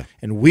first. Yeah.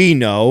 And we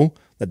know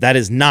that that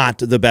is not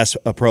the best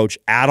approach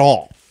at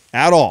all.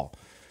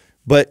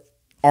 But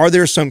are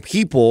there some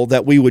people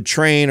that we would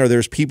train, or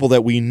there's people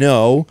that we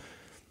know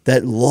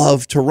that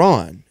love to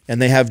run and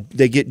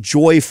they get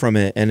joy from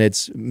it and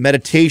it's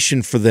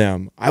meditation for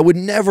them? I would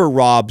never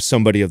rob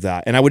somebody of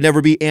that. And I would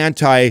never be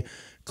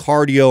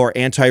anti-cardio or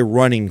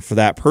anti-running for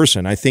that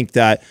person. I think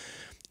that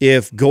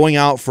if going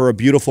out for a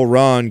beautiful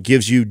run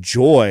gives you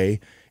joy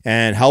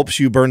and helps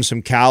you burn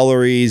some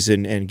calories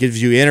and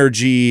gives you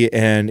energy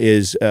and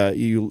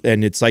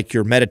and it's like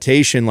your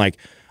meditation, like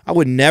I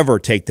would never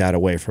take that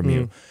away from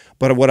you.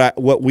 But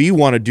what we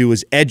want to do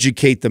is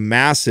educate the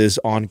masses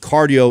on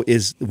cardio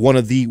is one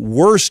of the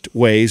worst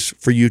ways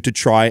for you to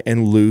try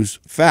and lose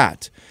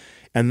fat.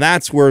 And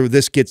that's where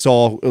this gets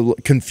all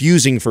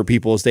confusing for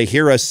people, is they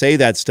hear us say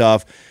that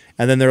stuff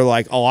and then they're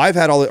like, oh, I've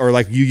had all, or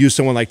like you use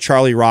someone like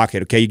Charlie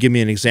Rocket. Okay, you give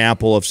me an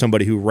example of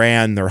somebody who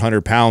ran their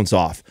 100 pounds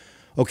off.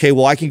 Okay,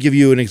 well, I can give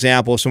you an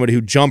example of somebody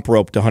who jump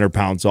roped 100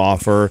 pounds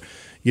off, or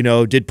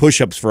did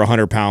push-ups for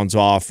 100 pounds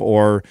off,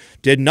 or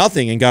did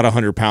nothing and got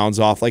 100 pounds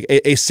off. Like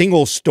a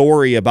single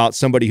story about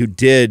somebody who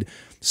did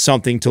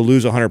something to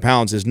lose 100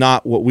 pounds is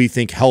not what we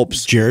think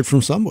helps. Jared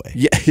from Subway.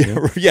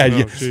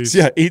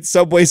 Yeah. Eat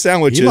Subway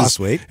sandwiches. He lost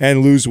weight.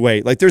 And lose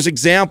weight. Like there's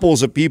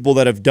examples of people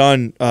that have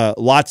done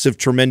lots of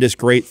tremendous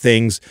great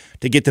things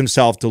to get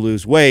themselves to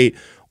lose weight.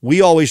 We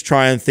always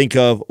try and think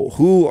of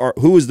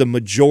who is the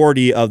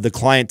majority of the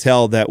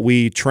clientele that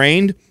we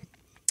trained,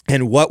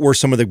 and what were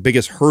some of the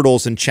biggest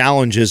hurdles and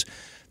challenges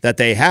that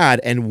they had.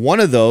 And one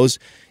of those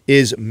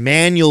is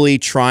manually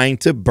trying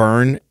to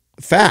burn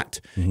fat,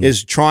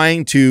 is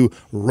trying to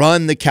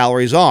run the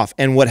calories off.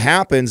 And what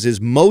happens is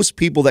most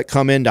people that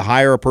come in to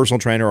hire a personal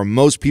trainer, or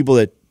most people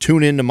that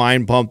tune into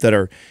Mind Pump that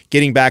are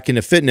getting back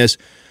into fitness,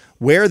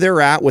 where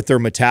they're at with their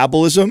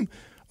metabolism,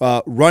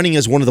 running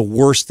is one of the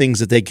worst things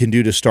that they can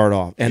do to start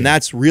off. And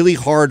that's really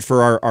hard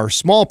for our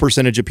small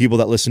percentage of people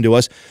that listen to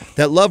us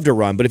that love to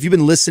run. But if you've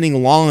been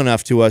listening long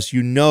enough to us,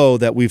 you know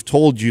that we've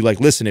told you,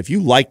 like, listen, if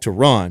you like to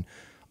run,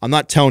 I'm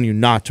not telling you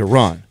not to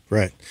run.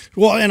 Right.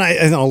 Well, and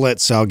I'll let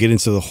Sal get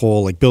into the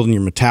whole like building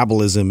your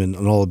metabolism and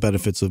all the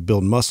benefits of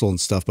building muscle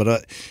and stuff.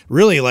 But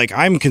really, like,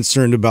 I'm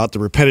concerned about the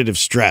repetitive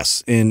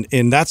stress, and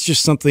that's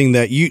just something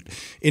that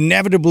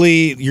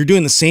you're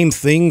doing the same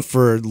thing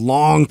for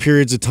long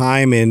periods of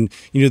time, and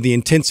the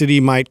intensity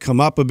might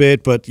come up a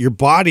bit, but your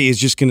body is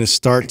just going to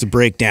start to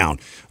break down,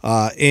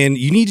 and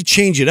you need to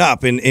change it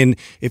up. And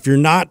if you're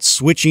not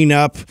switching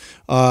up,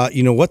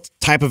 what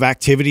type of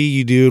activity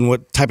you do and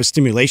what type of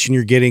stimulation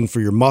you're getting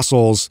for your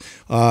muscles,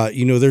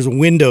 there's a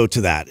window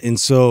to that. And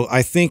so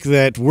I think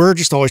that we're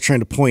just always trying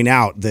to point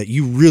out that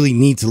you really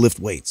need to lift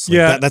weights.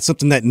 Like that's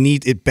something that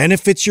it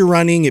benefits your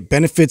running.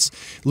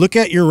 Look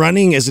at your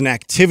running as an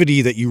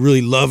activity that you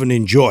really love and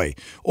enjoy,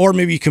 or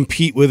maybe you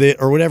compete with it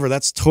or whatever.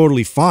 That's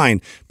totally fine.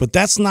 But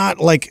that's not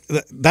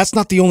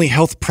the only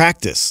health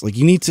practice. Like,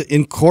 you need to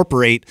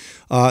incorporate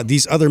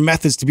these other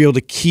methods to be able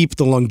to keep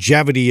the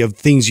longevity of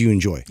things you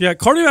enjoy. Yeah,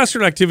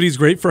 cardiovascular activity is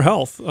great for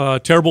health.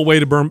 Terrible way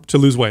to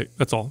lose weight.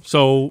 That's all.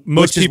 So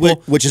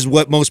which is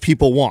what most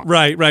people want.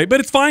 Right. But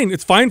it's fine.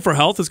 It's fine for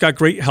health. It's got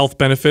great health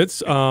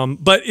benefits.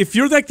 But if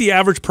you're like the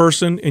average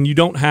person and you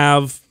don't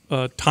have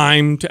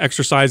time to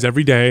exercise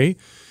every day,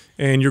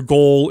 and your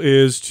goal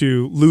is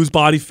to lose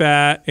body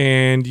fat,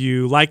 and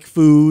you like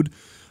food,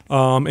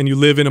 and you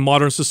live in a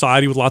modern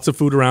society with lots of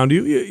food around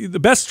you, the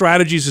best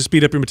strategy is to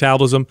speed up your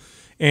metabolism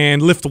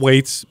and lift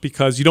weights,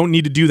 because you don't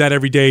need to do that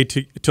every day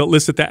to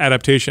elicit that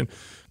adaptation.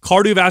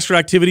 Cardiovascular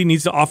activity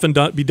needs to often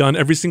be done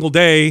every single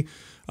day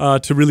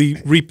to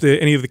really reap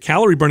any of the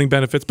calorie burning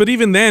benefits. But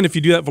even then, if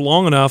you do that for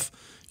long enough,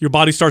 your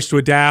body starts to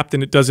adapt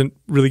and it doesn't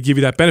really give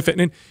you that benefit.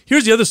 And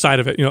here's the other side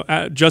of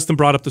it. Justin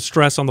brought up the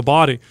stress on the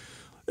body.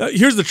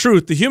 Here's the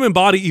truth. The human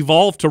body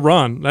evolved to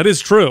run. That is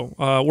true.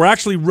 We're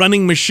actually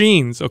running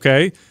machines,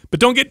 okay? But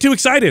don't get too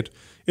excited.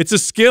 It's a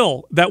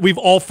skill that we've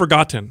all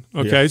forgotten,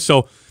 okay? Yeah.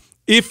 So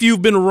if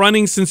you've been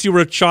running since you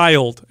were a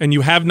child and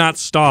you have not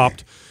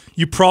stopped,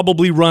 you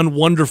probably run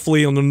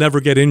wonderfully and you'll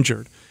never get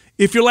injured.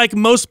 If you're like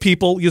most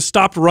people, you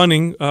stopped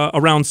running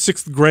around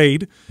 6th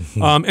grade,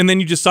 and then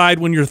you decide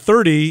when you're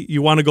 30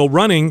 you want to go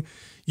running,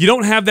 you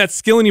don't have that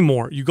skill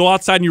anymore. You go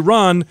outside and you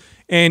run,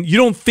 and you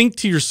don't think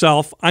to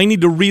yourself, I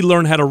need to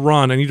relearn how to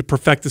run. I need to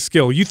perfect the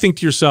skill. You think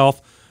to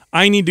yourself,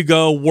 I need to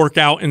go work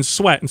out and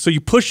sweat. And so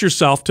you push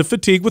yourself to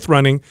fatigue with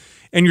running,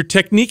 and your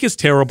technique is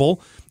terrible,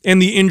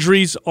 and the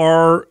injuries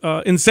are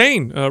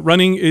insane.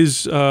 Running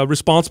is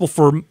responsible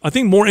for, I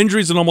think, more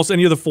injuries than almost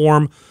any other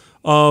form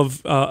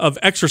of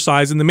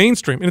exercise in the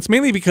mainstream. And it's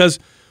mainly because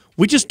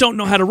we just don't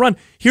know how to run.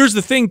 Here's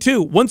the thing,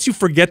 too. Once you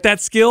forget that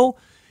skill,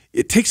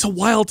 it takes a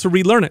while to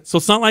relearn it. So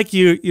it's not like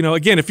you know,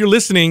 again, if you're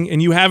listening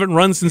and you haven't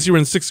run since you were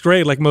in 6th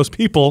grade, like most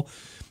people,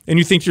 and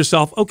you think to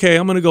yourself, okay,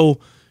 I'm going to go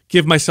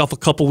give myself a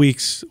couple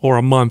weeks or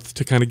a month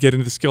to kind of get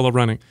into the skill of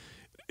running.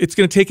 It's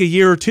going to take a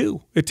year or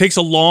two. It takes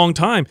a long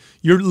time.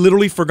 You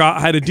literally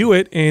forgot how to do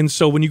it. And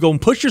so when you go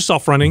and push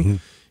yourself running,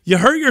 you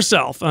hurt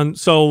yourself. And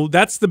so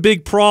that's the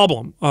big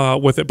problem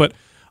with it. But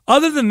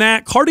other than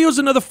that, cardio is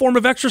another form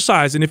of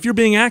exercise. And if you're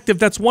being active,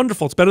 that's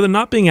wonderful. It's better than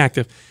not being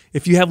active.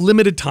 If you have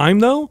limited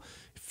time, though,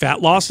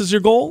 fat loss is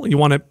your goal, and you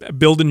want to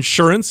build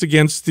insurance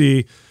against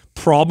the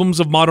problems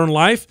of modern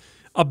life,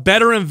 a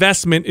better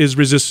investment is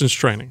resistance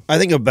training. I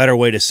think a better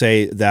way to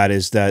say that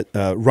is that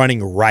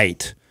running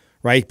right.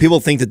 People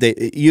think that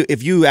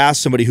if you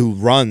ask somebody who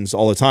runs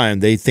all the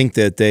time, they think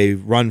that they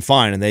run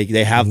fine and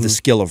they have the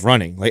skill of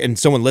running. And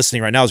someone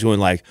listening right now is going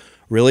like,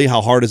 really?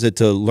 How hard is it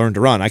to learn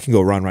to run? I can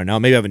go run right now.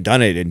 Maybe I haven't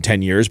done it in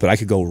 10 years, but I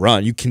could go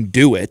run. You can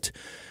do it,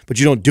 but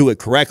you don't do it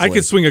correctly. I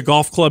could swing a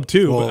golf club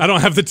too, but I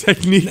don't have the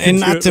technique. And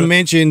not to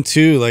mention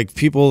too, like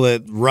people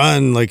that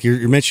run, like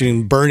you're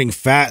mentioning burning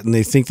fat, and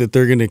they think that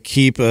they're going to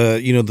keep,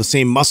 you know, the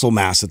same muscle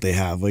mass that they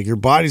have. Like your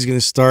body's going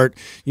to start,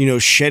 you know,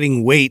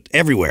 shedding weight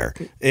everywhere.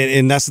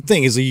 And that's the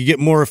thing is that you get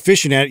more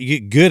efficient at it, you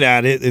get good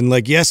at it. And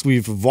like, yes,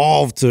 we've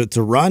evolved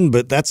to run,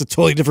 but that's a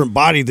totally different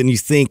body than you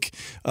think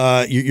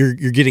you're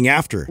getting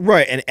after.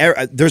 Right.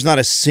 And there's not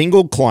a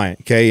single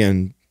client, okay,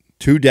 and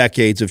 2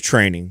 decades of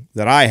training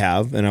that I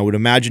have, and I would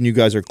imagine you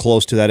guys are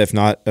close to that, if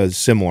not as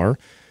similar,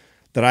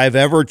 that I've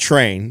ever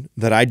trained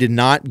that I did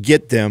not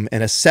get them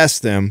and assess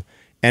them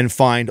and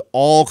find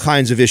all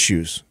kinds of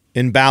issues,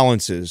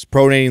 imbalances,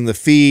 pronating the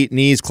feet,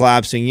 knees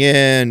collapsing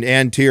in,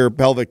 anterior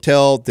pelvic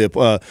tilt,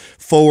 the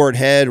forward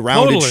head,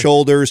 rounded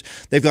shoulders.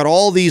 They've got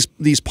all these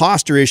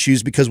posture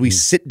issues because we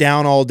sit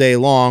down all day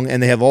long,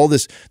 and they have all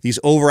these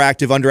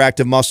overactive,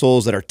 underactive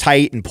muscles that are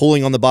tight and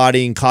pulling on the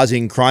body and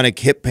causing chronic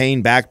hip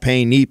pain, back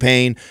pain, knee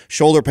pain,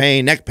 shoulder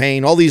pain, neck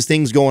pain, all these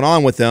things going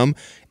on with them.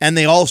 And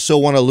they also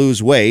want to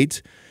lose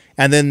weight.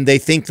 And then they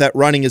think that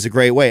running is a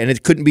great way. And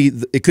it couldn't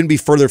be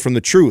further from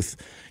the truth.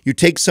 You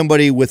take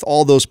somebody with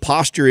all those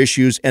posture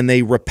issues and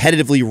they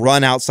repetitively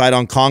run outside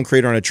on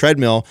concrete or on a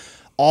treadmill,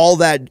 all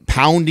that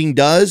pounding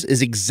does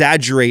is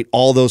exaggerate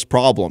all those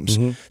problems.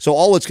 So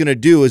all it's going to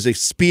do is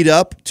speed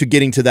up to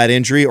getting to that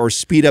injury or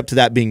speed up to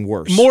that being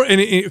worse.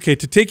 Okay,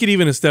 to take it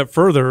even a step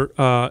further,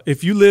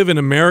 if you live in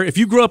America, if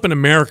you grew up in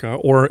America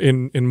or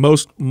in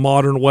most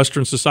modern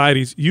Western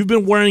societies, you've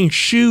been wearing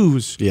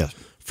shoes.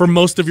 For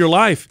most of your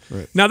life.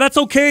 Now that's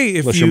okay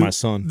if you're my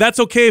son. That's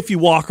okay if you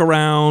walk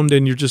around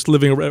and you're just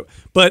living around.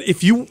 But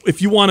if you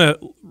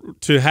want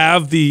to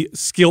have the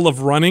skill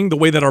of running the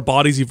way that our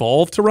bodies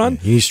evolved to run,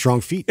 you need strong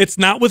feet. It's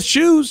not with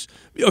shoes.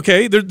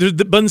 Okay, there's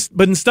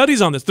been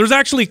studies on this. There's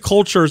actually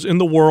cultures in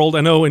the world.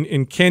 I know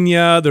in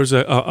Kenya, there's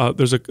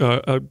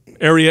a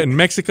area in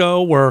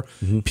Mexico where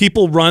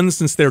people run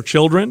since they're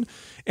children.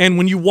 And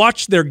when you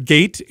watch their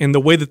gait and the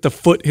way that the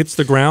foot hits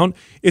the ground,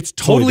 it's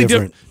totally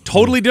different.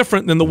 Totally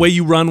different than the way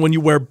you run when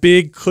you wear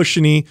big,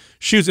 cushiony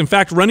shoes. In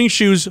fact, running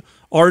shoes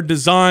are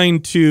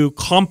designed to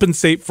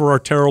compensate for our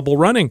terrible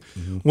running.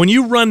 When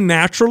you run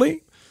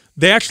naturally,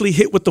 they actually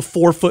hit with the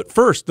forefoot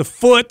first. The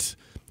foot,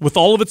 with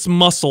all of its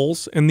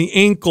muscles, and the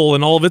ankle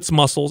and all of its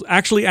muscles,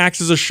 actually acts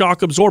as a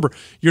shock absorber.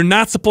 You're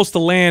not supposed to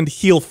land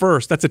heel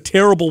first. That's a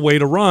terrible way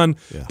to run.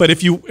 But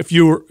if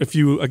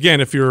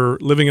you're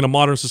living in a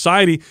modern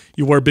society,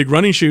 you wear big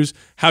running shoes,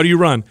 how do you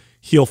run?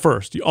 Heel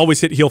first. You always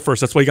hit heel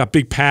first. That's why you got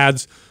big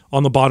pads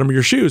on the bottom of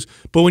your shoes.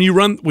 But when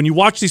you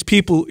watch these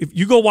people, if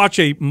you go watch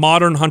a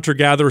modern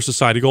hunter-gatherer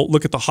society, go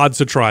look at the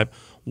Hadza tribe,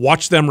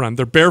 watch them run.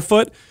 They're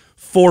barefoot,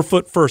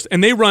 forefoot first,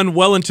 and they run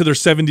well into their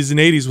 70s and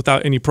 80s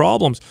without any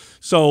problems.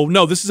 So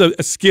no, this is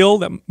a skill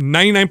that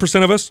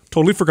 99% of us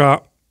totally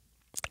forgot.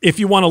 If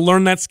you want to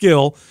learn that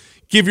skill,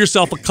 give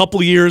yourself a couple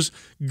of years,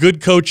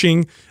 good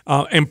coaching,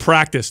 and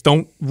practice.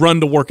 Don't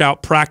run to work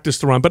out, practice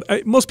to run.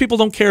 But most people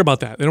don't care about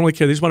that. They don't really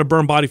care. They just want to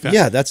burn body fat.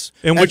 Yeah,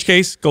 in which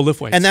case, go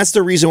lift weights. And that's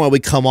the reason why we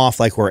come off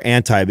like we're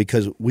anti,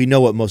 because we know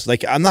what most,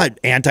 like, I'm not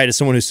anti to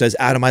someone who says,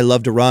 Adam, I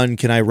love to run.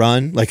 Can I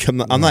run? Like, I'm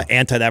not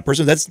anti that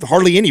person. That's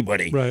hardly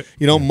anybody. Right.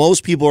 You know,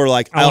 most people are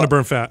like, I want to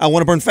burn fat. I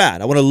want to burn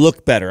fat. I want to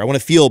look better. I want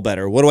to feel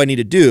better. What do I need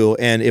to do?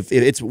 And if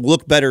it's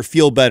look better,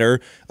 feel better,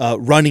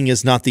 running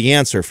is not the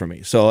answer for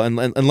me. So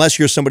unless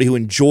you're somebody who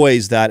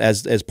enjoys that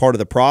as part of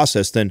the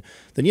process, then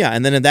yeah.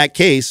 And then in that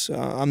case,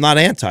 I'm not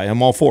anti.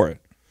 I'm all for it.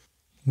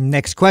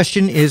 Next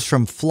question is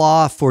from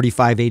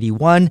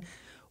Flaw4581.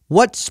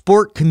 What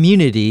sport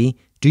community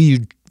do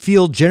you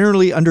feel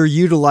generally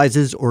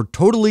underutilizes or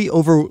totally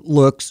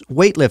overlooks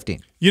weightlifting?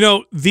 You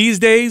know, these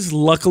days,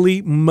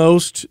 luckily,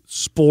 most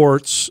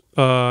sports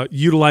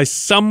utilize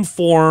some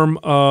form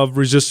of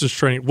resistance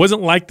training. It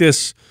wasn't like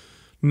this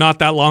not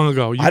that long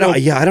ago.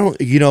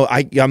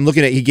 I'm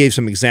looking at, he gave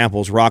some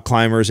examples: rock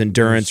climbers,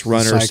 endurance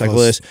runners,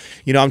 cyclists.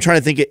 You know, I'm trying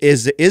to think,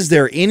 is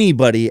there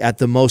anybody at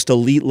the most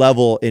elite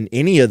level in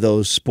any of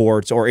those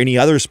sports, or any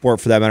other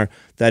sport for that matter,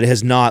 that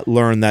has not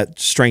learned that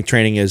strength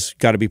training has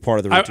got to be part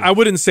of the routine? I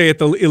wouldn't say at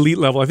the elite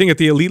level. I think at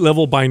the elite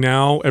level by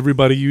now,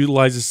 everybody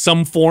utilizes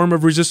some form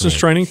of resistance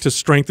training to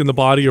strengthen the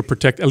body or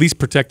at least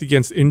protect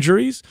against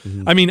injuries.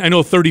 I mean, I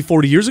know 30,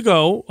 40 years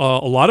ago,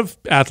 a lot of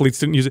athletes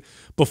didn't use it.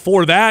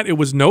 Before that, it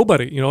was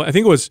nobody. You know, I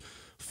think it was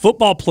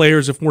football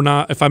players, if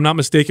I'm not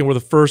mistaken, were the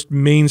first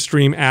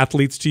mainstream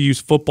athletes to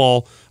use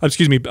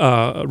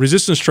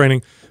resistance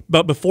training.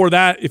 But before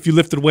that, if you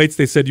lifted weights,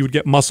 they said you would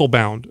get muscle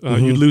bound.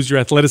 You'd lose your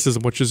athleticism,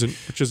 which isn't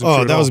true.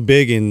 Oh, that was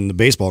big in the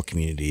baseball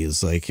community.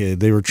 It's like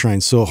they were trying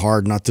so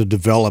hard not to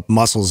develop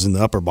muscles in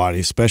the upper body,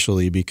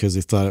 especially because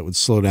they thought it would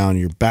slow down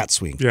your bat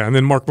swing. Yeah, and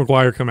then Mark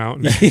McGwire come out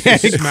and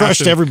it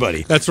crushed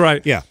everybody. That's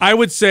right. Yeah, I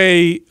would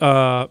say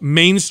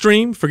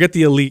mainstream. Forget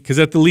the elite, because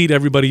at the elite,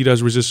 everybody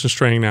does resistance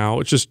training now.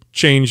 It's just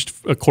changed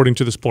according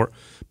to the sport.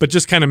 But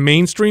just kind of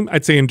mainstream,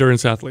 I'd say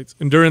endurance athletes.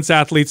 Endurance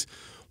athletes.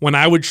 When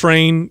I would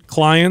train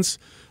clients.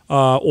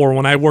 Or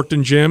when I worked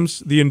in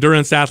gyms, the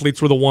endurance athletes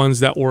were the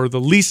ones that were the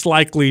least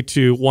likely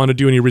to want to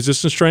do any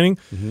resistance training.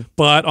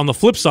 But on the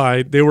flip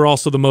side, they were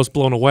also the most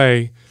blown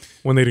away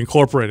when they'd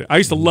incorporate it. I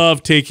used to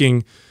love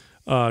taking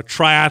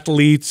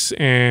triathletes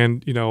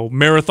and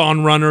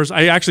marathon runners.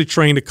 I actually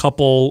trained a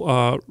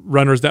couple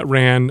runners that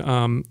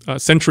ran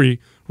century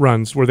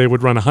runs where they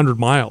would run 100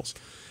 miles.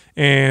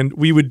 And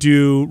we would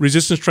do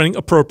resistance training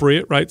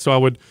appropriate, right? So I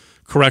would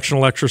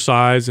correctional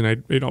exercise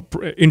and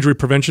injury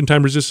prevention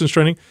time resistance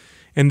training.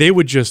 And they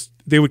would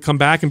come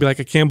back and be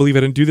like, I can't believe I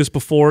didn't do this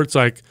before. It's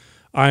like,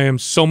 I am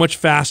so much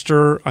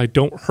faster. I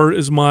don't hurt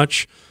as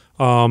much.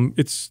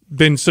 It's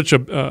been such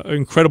an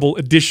incredible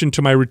addition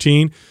to my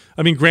routine.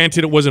 I mean,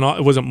 granted, it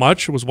wasn't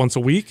much. It was once a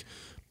week,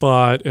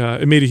 but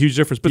it made a huge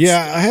difference. But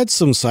yeah, I had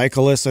some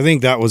cyclists. I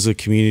think that was a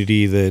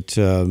community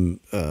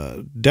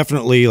that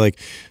definitely, like,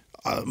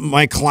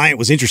 my client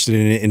was interested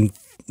in it and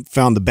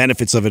found the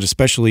benefits of it,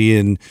 especially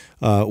in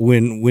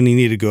when he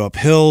needed to go up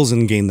hills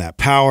and gain that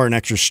power and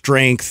extra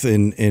strength,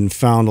 and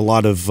found a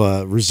lot of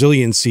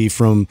resiliency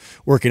from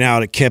working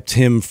out. It kept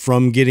him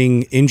from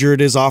getting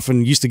injured as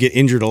often. He used to get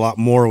injured a lot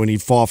more when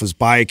he'd fall off his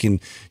bike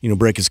and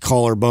break his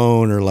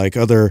collarbone, or like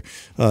other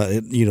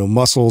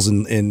muscles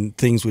and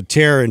things would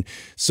tear. And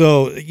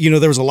so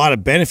there was a lot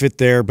of benefit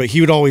there, but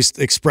he would always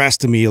express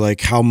to me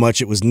like how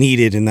much it was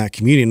needed in that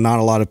community. Not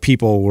a lot of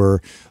people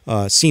were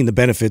seeing the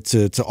benefit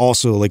to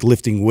also like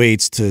lifting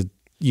weights to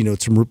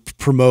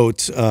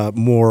promote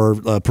more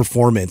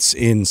performance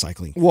in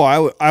cycling.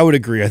 Well, I would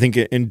agree. I think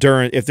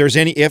endurance, if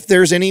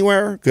there's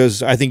anywhere,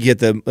 because I think at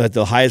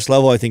the highest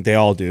level, I think they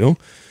all do.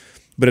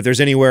 But if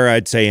there's anywhere,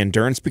 I'd say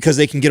endurance, because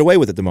they can get away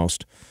with it the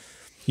most.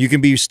 You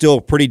can be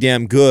still pretty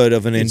damn good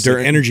of an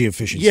endurance, energy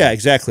efficiency. Yeah,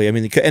 exactly. I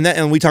mean,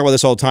 and we talk about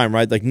this all the time,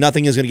 right? Like,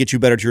 nothing is going to get you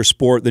better to your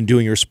sport than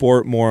doing your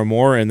sport more and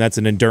more, and that's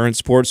an endurance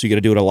sport. So you got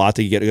to do it a lot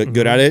to get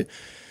good at it.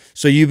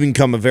 So you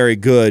become a very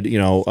good,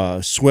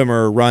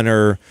 swimmer,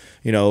 runner,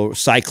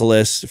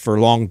 cyclist for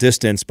long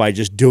distance by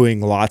just doing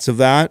lots of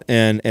that,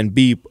 and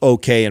be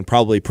okay and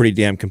probably pretty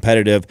damn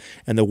competitive.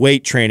 And the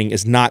weight training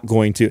is not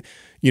going to,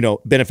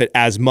 benefit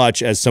as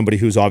much as somebody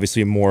who's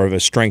obviously more of a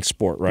strength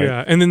sport, right?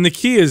 Yeah, and then the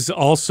key is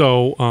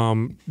also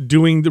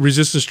doing the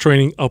resistance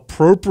training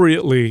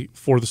appropriately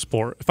for the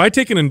sport. If I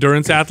take an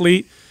endurance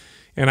athlete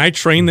and I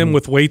train them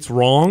with weights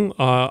wrong,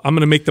 I'm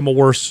going to make them a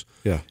worse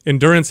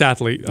endurance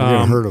athlete. You're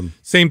going to hurt them.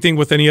 Same thing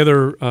with any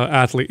other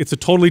athlete. It's a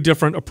totally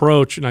different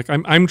approach. And like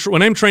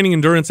when I'm training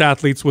endurance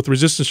athletes with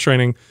resistance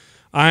training,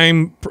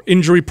 I'm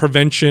injury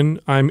prevention.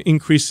 I'm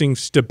increasing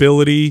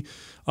stability.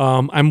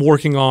 I'm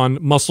working on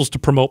muscles to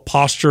promote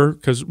posture,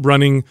 because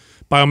running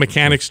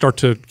biomechanics start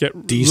to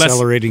get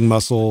decelerating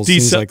muscles,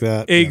 things like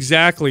that.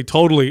 Exactly,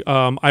 totally.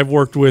 I've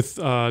worked with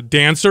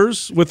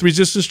dancers with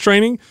resistance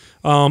training,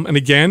 and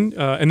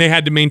they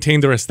had to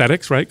maintain their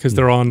aesthetics, right? Because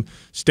they're on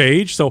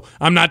stage. So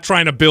I'm not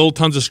trying to build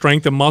tons of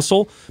strength and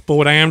muscle, but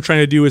what I am trying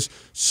to do is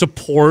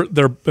support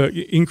their,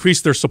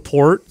 increase their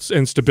support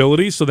and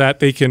stability so that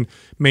they can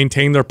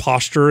maintain their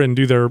posture and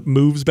do their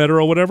moves better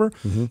or whatever.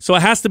 So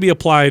it has to be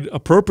applied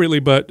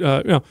appropriately, but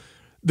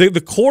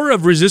the core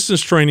of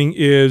resistance training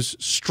is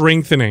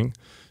strengthening.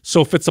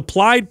 So if it's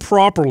applied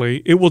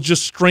properly, it will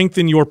just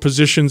strengthen your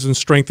positions and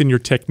strengthen your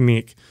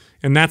technique.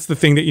 And that's the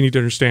thing that you need to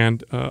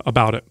understand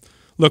about it.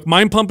 Look,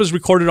 Mind Pump is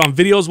recorded on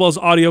video as well as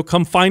audio.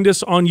 Come find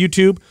us on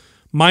YouTube,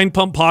 Mind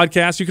Pump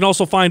Podcast. You can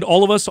also find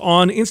all of us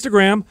on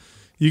Instagram.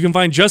 You can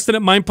find Justin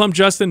at Mind Pump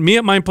Justin, me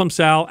at Mind Pump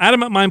Sal,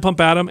 Adam at Mind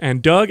Pump Adam,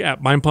 and Doug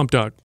at Mind Pump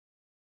Doug.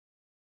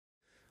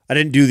 I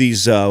didn't do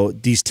these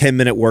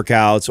 10-minute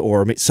workouts,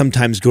 or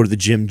sometimes go to the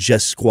gym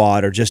just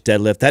squat or just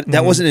deadlift.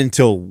 That wasn't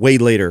until way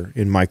later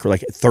in my career,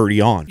 like 30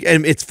 on.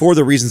 And it's for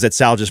the reasons that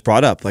Sal just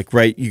brought up. Like,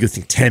 right, you could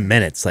think 10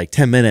 minutes. Like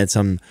 10 minutes,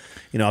 I'm,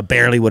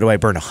 barely, what do I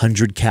burn,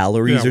 100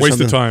 calories or waste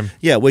something? of time.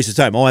 Yeah, waste of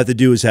time. All I have to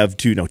do is have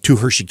two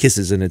Hershey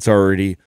Kisses, and it's already